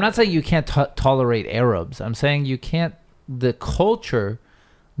 I'm not saying you can't tolerate Arabs. I'm saying you can't. The culture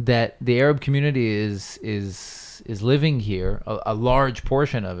that the Arab community is living here, a large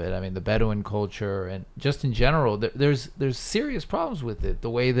portion of it. I mean, the Bedouin culture and just in general, there's serious problems with it. The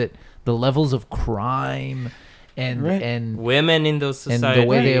way that the levels of crime and Right. and Women in those and societies. the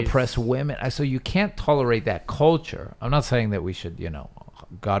way they oppress women. So you can't tolerate that culture. I'm not saying that we should,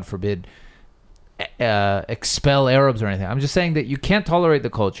 God forbid, expel Arabs or anything. I'm just saying that you can't tolerate the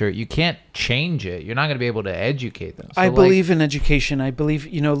culture. You can't change it. You're not going to be able to educate them. So I believe in education. I believe,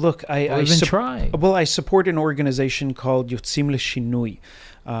 look, I We've been trying. Well, I support an organization called Yotzim Leshinui,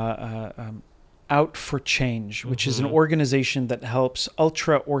 Out for Change, which is an organization that helps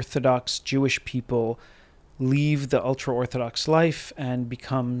ultra-Orthodox Jewish people leave the ultra-Orthodox life and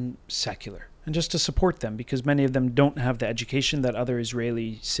become secular. And just to support them, because many of them don't have the education that other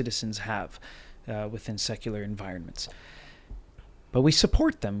Israeli citizens have within secular environments. But we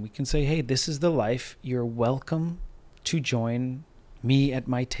support them. We can say, hey, this is the life. You're welcome to join me at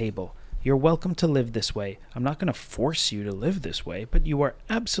my table. You're welcome to live this way. I'm not going to force you to live this way, but you are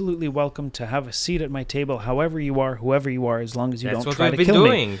absolutely welcome to have a seat at my table, however you are, whoever you are, as long as you That's don't what try we've to been kill me.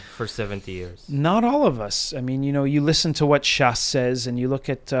 doing for 70 years. Not all of us. I mean, you listen to what Shas says, and you look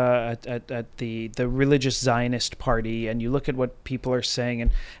at the religious Zionist party, and you look at what people are saying,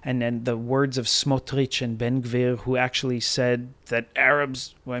 and then the words of Smotrich and Ben Gvir, who actually said that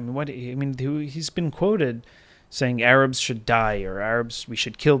Arabs. He's been quoted saying Arabs should die, or we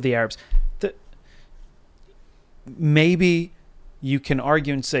should kill the Arabs. Maybe you can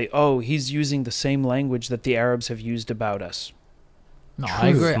argue and say, oh, he's using the same language that the Arabs have used about us. No, I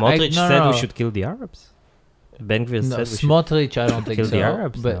agree. Smotrich said no. we should kill the Arabs. Ben Gvir No, said we should Smotrich, I don't think kill so. the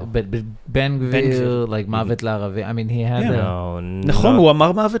Arabs, but no. but Ben Gvir, like Mavet La'Arabim. I mean, he had Yeah. No, נכון, הוא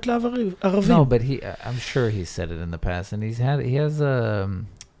אמר מוות לערבים. no, but I'm sure he said it in the past, and he has a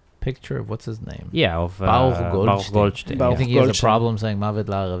picture of what's his name. Yeah, of Baruch Baruch Goldstein. Goldstein. I think he has a problem saying Mavet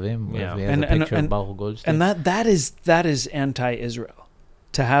La'Arabim. Yeah. He has And- a picture and- of Baruch Goldstein. And that is anti-Israel.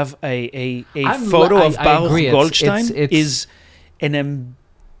 To have a I'm- photo I- of I Baruch agree. Goldstein It's- is an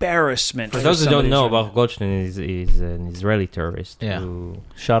embarrassment. For those who don't somebody know, who's- Baruch Goldstein is an Israeli terrorist Yeah. who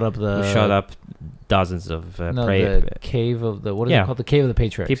shot up the shot up dozens of the cave of the what is Yeah. it called? The cave of the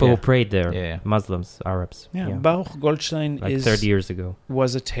Patriarchs. people yeah. who prayed there, Yeah, yeah. Muslims, Arabs. Yeah, Baruch Goldstein like is 30 years ago.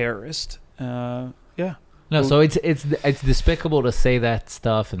 was a terrorist. Yeah. No, so it's despicable to say that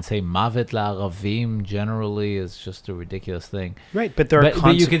stuff and say Mavet La'Aravim generally is just a ridiculous thing. Right, but there are But you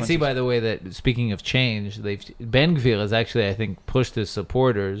consequences. can see, by the way, that speaking of change, Ben Gvir has actually, I think, pushed his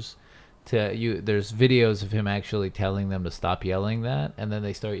supporters to you. There's videos of him actually telling them to stop yelling that, and then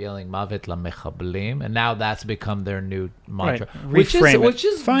they start yelling Mavet LaMechablim, and now that's become their new mantra, Right. Reframe it. which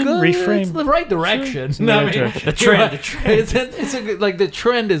is Fine, good. reframe. It's the right direction. It's in the right direction. The trend, the trend. It's a good, like the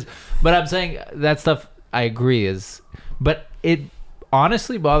trend is, but I'm saying that stuff I agree is, but it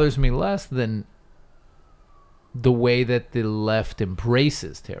honestly bothers me less than the way that the left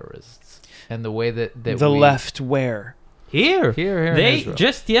embraces terrorists and the way that the left where? Here in they Israel.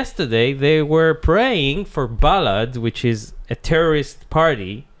 just yesterday they were praying for Balad, which is a terrorist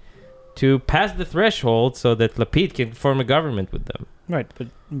party, to pass the threshold so that Lapid can form a government with them. Right, but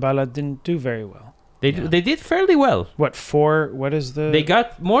Balad didn't do very well. They did fairly well. What, 4? What is the... They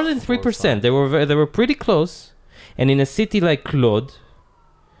got more than 4 or 3%. They were pretty close. And in a city like Lod,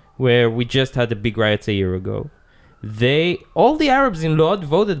 where we just had the big riots a year ago, all the Arabs in Lod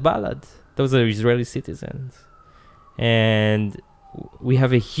voted Balad. Those are Israeli citizens. And we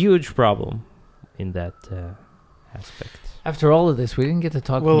have a huge problem in that aspect. After all of this, we didn't get to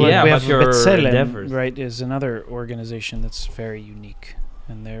talk. Well, Yeah, we about have your B'Tselem, endeavors. right, is another organization that's very unique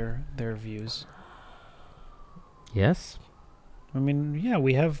in their views. Yes. I mean, yeah,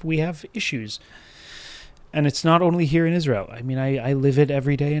 we have issues. And it's not only here in Israel. I mean, I live it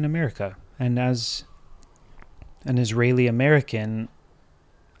every day in America. And as an Israeli American,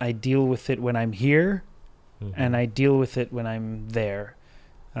 I deal with it when I'm here, and I deal with it when I'm there.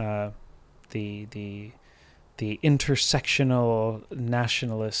 The intersectional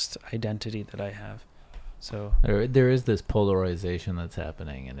nationalist identity that I have. So There is this polarization that's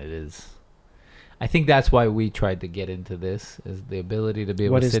happening, and it is. I think that's why we tried to get into this, is the ability to be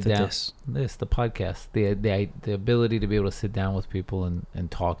able what to is sit the down. this? The podcast, the ability to be able to sit down with people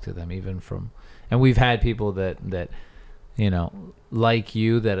and talk to them, even from, and we've had people that like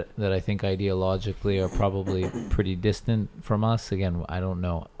you that I think ideologically are probably pretty distant from us. Again, I don't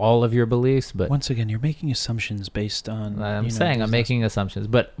know all of your beliefs, but Once again, you're making assumptions based on... I'm you know, saying I'm these- making assumptions,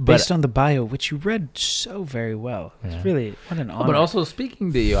 but based on the bio, which you read so very well. Yeah. It's really, what an honor. but also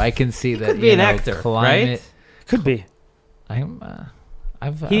speaking to you, I can see that could be an actor, climate, Could be.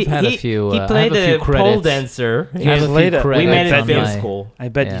 I've had a few. He I played have a few pole credits. dancer. I have a few played it. credits We met I at on film my- school. I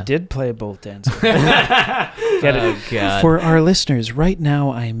bet Yeah. you did play a bolt dancer. Get it? Oh, God. For our listeners, right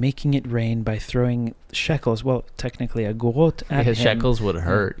now I'm making it rain by throwing shekels. Well, technically agorot at Because him. shekels would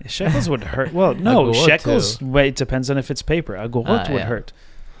hurt. Shekels would hurt. Well, no, Agorot, shekels. too. Wait, it depends on if it's paper. Agorot would yeah. hurt.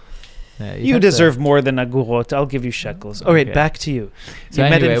 Yeah, You have to- deserve more than agorot. I'll give you shekels. All right, Okay. back to you. So You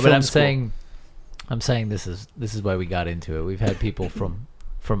met in anyway, but film I'm school. saying this is why we got into it. We've had people from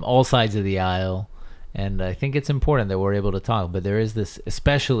all sides of the aisle, and I think it's important that we're able to talk. But there is this,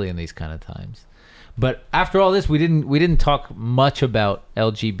 especially in these kind of times. But after all this, we didn't talk much about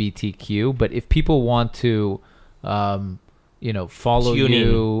LGBTQ. But if people want to, follow Tune in you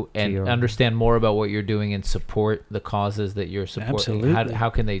to and your- understand more about what you're doing and support the causes that you're supporting, Absolutely. how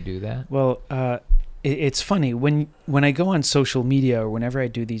can they do that? Well, it's funny when I go on social media or whenever I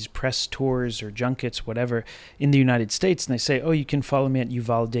do these press tours or junkets, whatever, in the United States, and they say, "Oh, you can follow me at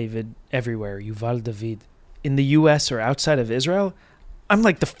Yuval David everywhere, Yuval David." In the U.S. or outside of Israel, I'm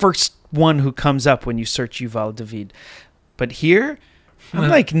like the first one who comes up when you search Yuval David. But here, I'm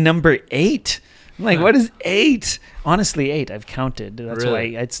like number 8. I'm like, what is 8? Honestly, 8. I've counted. That's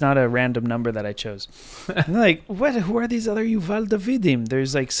Really? why it's not a random number that I chose. I'm like, what? Who are these other Yuval Davidim?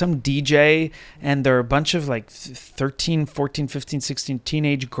 There's like some DJ, and there are a bunch of like 13, 14, 15, 16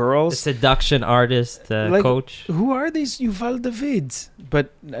 teenage A girls. seduction artist, coach. Who are these Yuval Davids?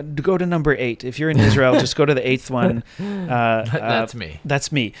 But go to number 8. If you're in Israel, just go to the 8th one. That's me.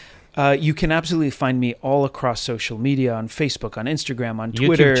 That's me. You can absolutely find me all across social media, on Facebook, on Instagram, on YouTube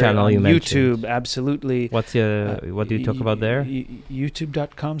Twitter, channel on you YouTube. mentioned. Absolutely. What do you talk about there?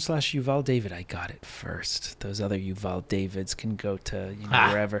 YouTube.com/Yuval David. I got it first. Those other Yuval Davids can go to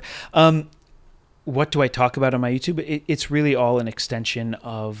wherever. What do I talk about on my YouTube? It's really all an extension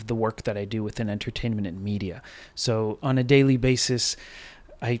of the work that I do within entertainment and media. So on a daily basis,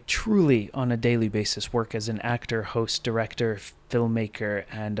 I truly, on a daily basis, work as an actor, host, director, filmmaker,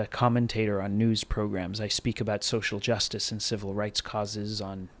 and a commentator on news programs. I speak about social justice and civil rights causes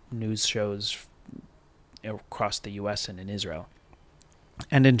on news shows across the U.S. and in Israel,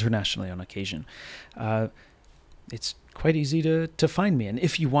 and internationally on occasion. It's quite easy to find me. And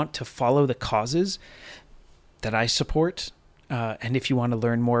if you want to follow the causes that I support, and if you want to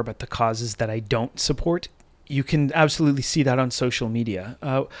learn more about the causes that I don't support, you can absolutely see that on social media.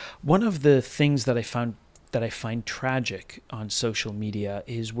 One of the things that I find tragic on social media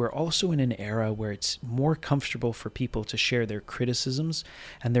is we're also in an era where it's more comfortable for people to share their criticisms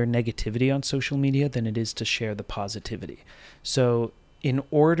and their negativity on social media than it is to share the positivity. So in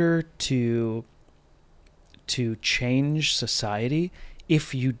order to change society,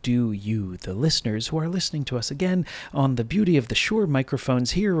 if you do, the listeners who are listening to us again on the Beauty of the Shore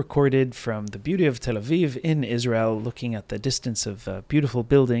microphones here, recorded from the beauty of Tel Aviv in Israel, looking at the distance of beautiful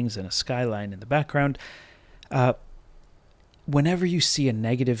buildings and a skyline in the background, whenever you see a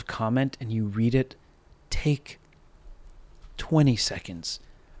negative comment and you read it, take 20 seconds.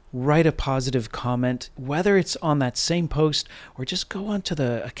 Write a positive comment, whether it's on that same post or just go onto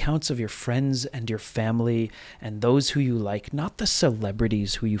the accounts of your friends and your family and those who you like, not the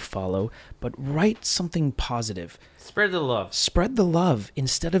celebrities who you follow, but write something positive. Spread the love. Spread the love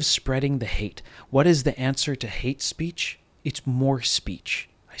instead of spreading the hate. What is the answer to hate speech? It's more speech.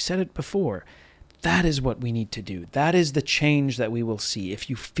 I said it before. That is what we need to do. That is the change that we will see. If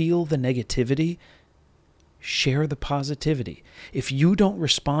you feel the negativity, share the positivity. If you don't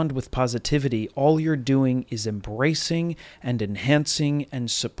respond with positivity, all you're doing is embracing and enhancing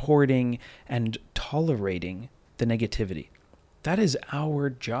and supporting and tolerating the negativity. That is our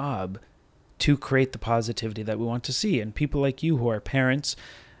job to create the positivity that we want to see. And people like you who are parents,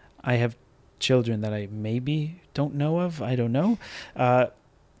 I have children that I maybe don't know of, I don't know.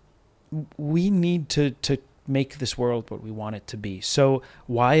 We need to make this world what we want it to be. So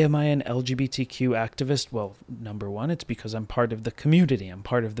why am I an LGBTQ activist? Well, number one, it's because I'm part of the community. I'm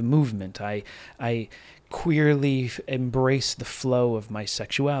part of the movement. I queerly embrace the flow of my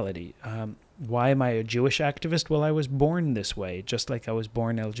sexuality. Why am I a Jewish activist? Well, I was born this way, just like I was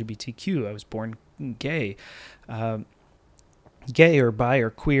born LGBTQ. I was born gay. Gay or bi or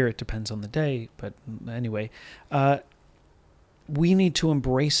queer, it depends on the day. But anyway, we need to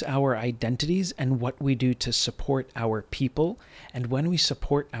embrace our identities and what we do to support our people. And when we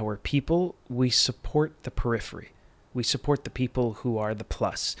support our people, we support the periphery. We support the people who are the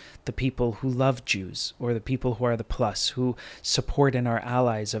plus, the people who love Jews, or the people who are the plus, who support and are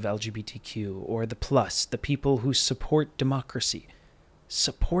allies of LGBTQ, or the plus, the people who support democracy.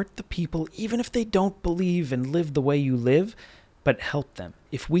 Support the people, even if they don't believe and live the way you live, but help them.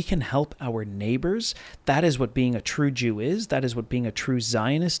 If we can help our neighbors, that is what being a true Jew is. That is what being a true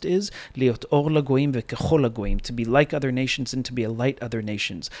Zionist is. Liot or lagoim v'kechol lagoim, to be like other nations and to be a light other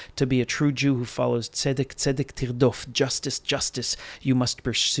nations. To be a true Jew who follows tzedek, tzedek tirdof, justice, justice, you must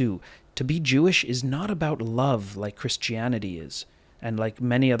pursue. To be Jewish is not about love like Christianity is, and like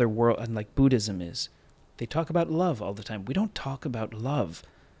many other and like Buddhism is. They talk about love all the time. We don't talk about love.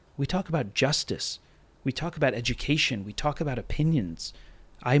 We talk about justice. We talk about education. We talk about opinions.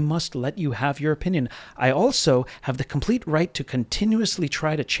 I must let you have your opinion. I also have the complete right to continuously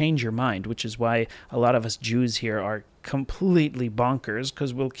try to change your mind, which is why a lot of us Jews here are completely bonkers,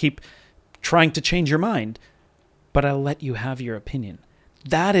 because we'll keep trying to change your mind. But I'll let you have your opinion.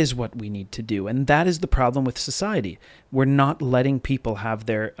 That is what we need to do. And that is the problem with society. We're not letting people have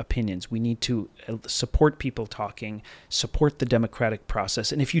their opinions. We need to support people talking, support the democratic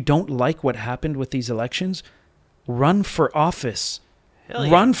process. And if you don't like what happened with these elections, run for office. Hell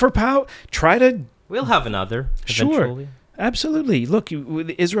yeah. Run for power. Try to... We'll have another Sure. eventually. Absolutely. Look,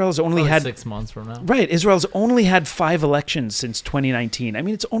 Israel's only Probably had 6 months from now. Right. Israel's only had 5 elections since 2019. I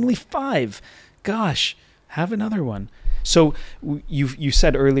mean, it's only 5. Gosh, have another one. So you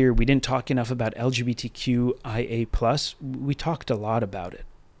said earlier we didn't talk enough about LGBTQIA+. We talked a lot about it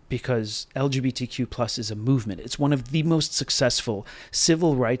because LGBTQ+ is a movement. It's one of the most successful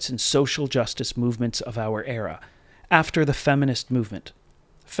civil rights and social justice movements of our era after the feminist movement.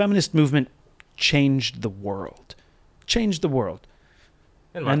 Feminist movement changed the world. Changed the world.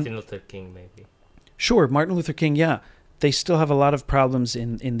 And Martin Luther King, maybe. Sure, Martin Luther King, yeah. They still have a lot of problems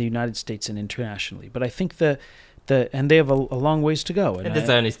in the United States and internationally. But I think and they have a long ways to go. And the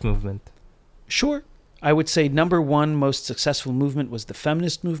Zionist movement. Sure. I would say number 1 most successful movement was the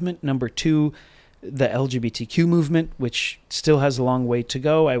feminist movement. Number 2, the LGBTQ movement, which still has a long way to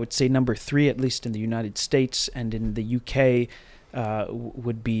go. I would say number 3, at least in the United States and in the UK,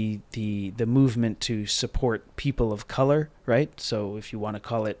 would be the movement to support people of color, right? So if you want to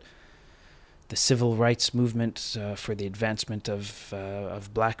call it the civil rights movement for the advancement of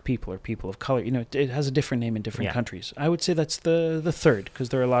black people or people of color, it has a different name in different countries. I would say that's the third because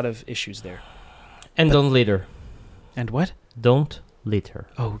there are a lot of issues there. And don't litter. And what? Don't litter.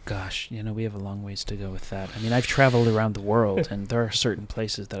 Oh gosh, we have a long ways to go with that. I mean, I've traveled around the world, and there are certain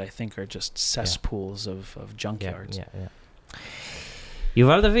places that I think are just cesspools of junkyards. Yeah.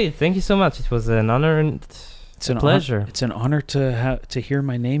 Yuval David, thank you so much. It was an honor and a pleasure. It's an honor to hear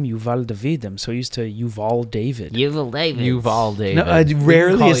my name, Yuval David. I'm so used to Yuval David. Yuval David. Yuval David. No,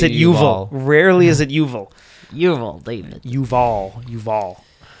 rarely is it Yuval. Rarely is it Yuval. Yuval David. Yuval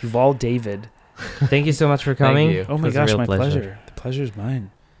David. Thank you so much for coming. Thank you. Oh my gosh, my pleasure. The pleasure's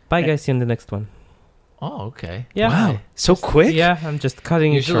mine. Bye, guys. See you in the next one. Oh, okay. Yeah. Wow. So quick? Yeah, I'm just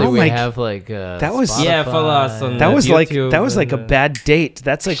cutting it Usually short. we have like that was Spotify. follow us on That was YouTube like a bad date.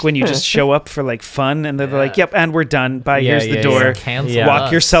 That's like when you just show up for like fun and they're like, "Yep, and we're done. Bye. Here's the door. Cancel Yeah. Walk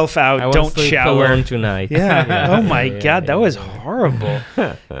us. yourself I out. won't Don't sleep shower." alone tonight. Yeah. Oh my God, that was horrible.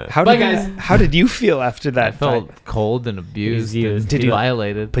 Bye, guys. How did you feel after that? I felt cold and abused. Abused. Did you-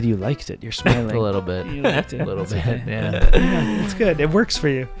 violated? But you liked it. You're smiling. A little bit. You liked it. A little bit. Okay. Yeah. Yeah, it's good. It works for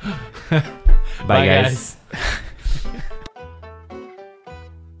you. Bye, guys.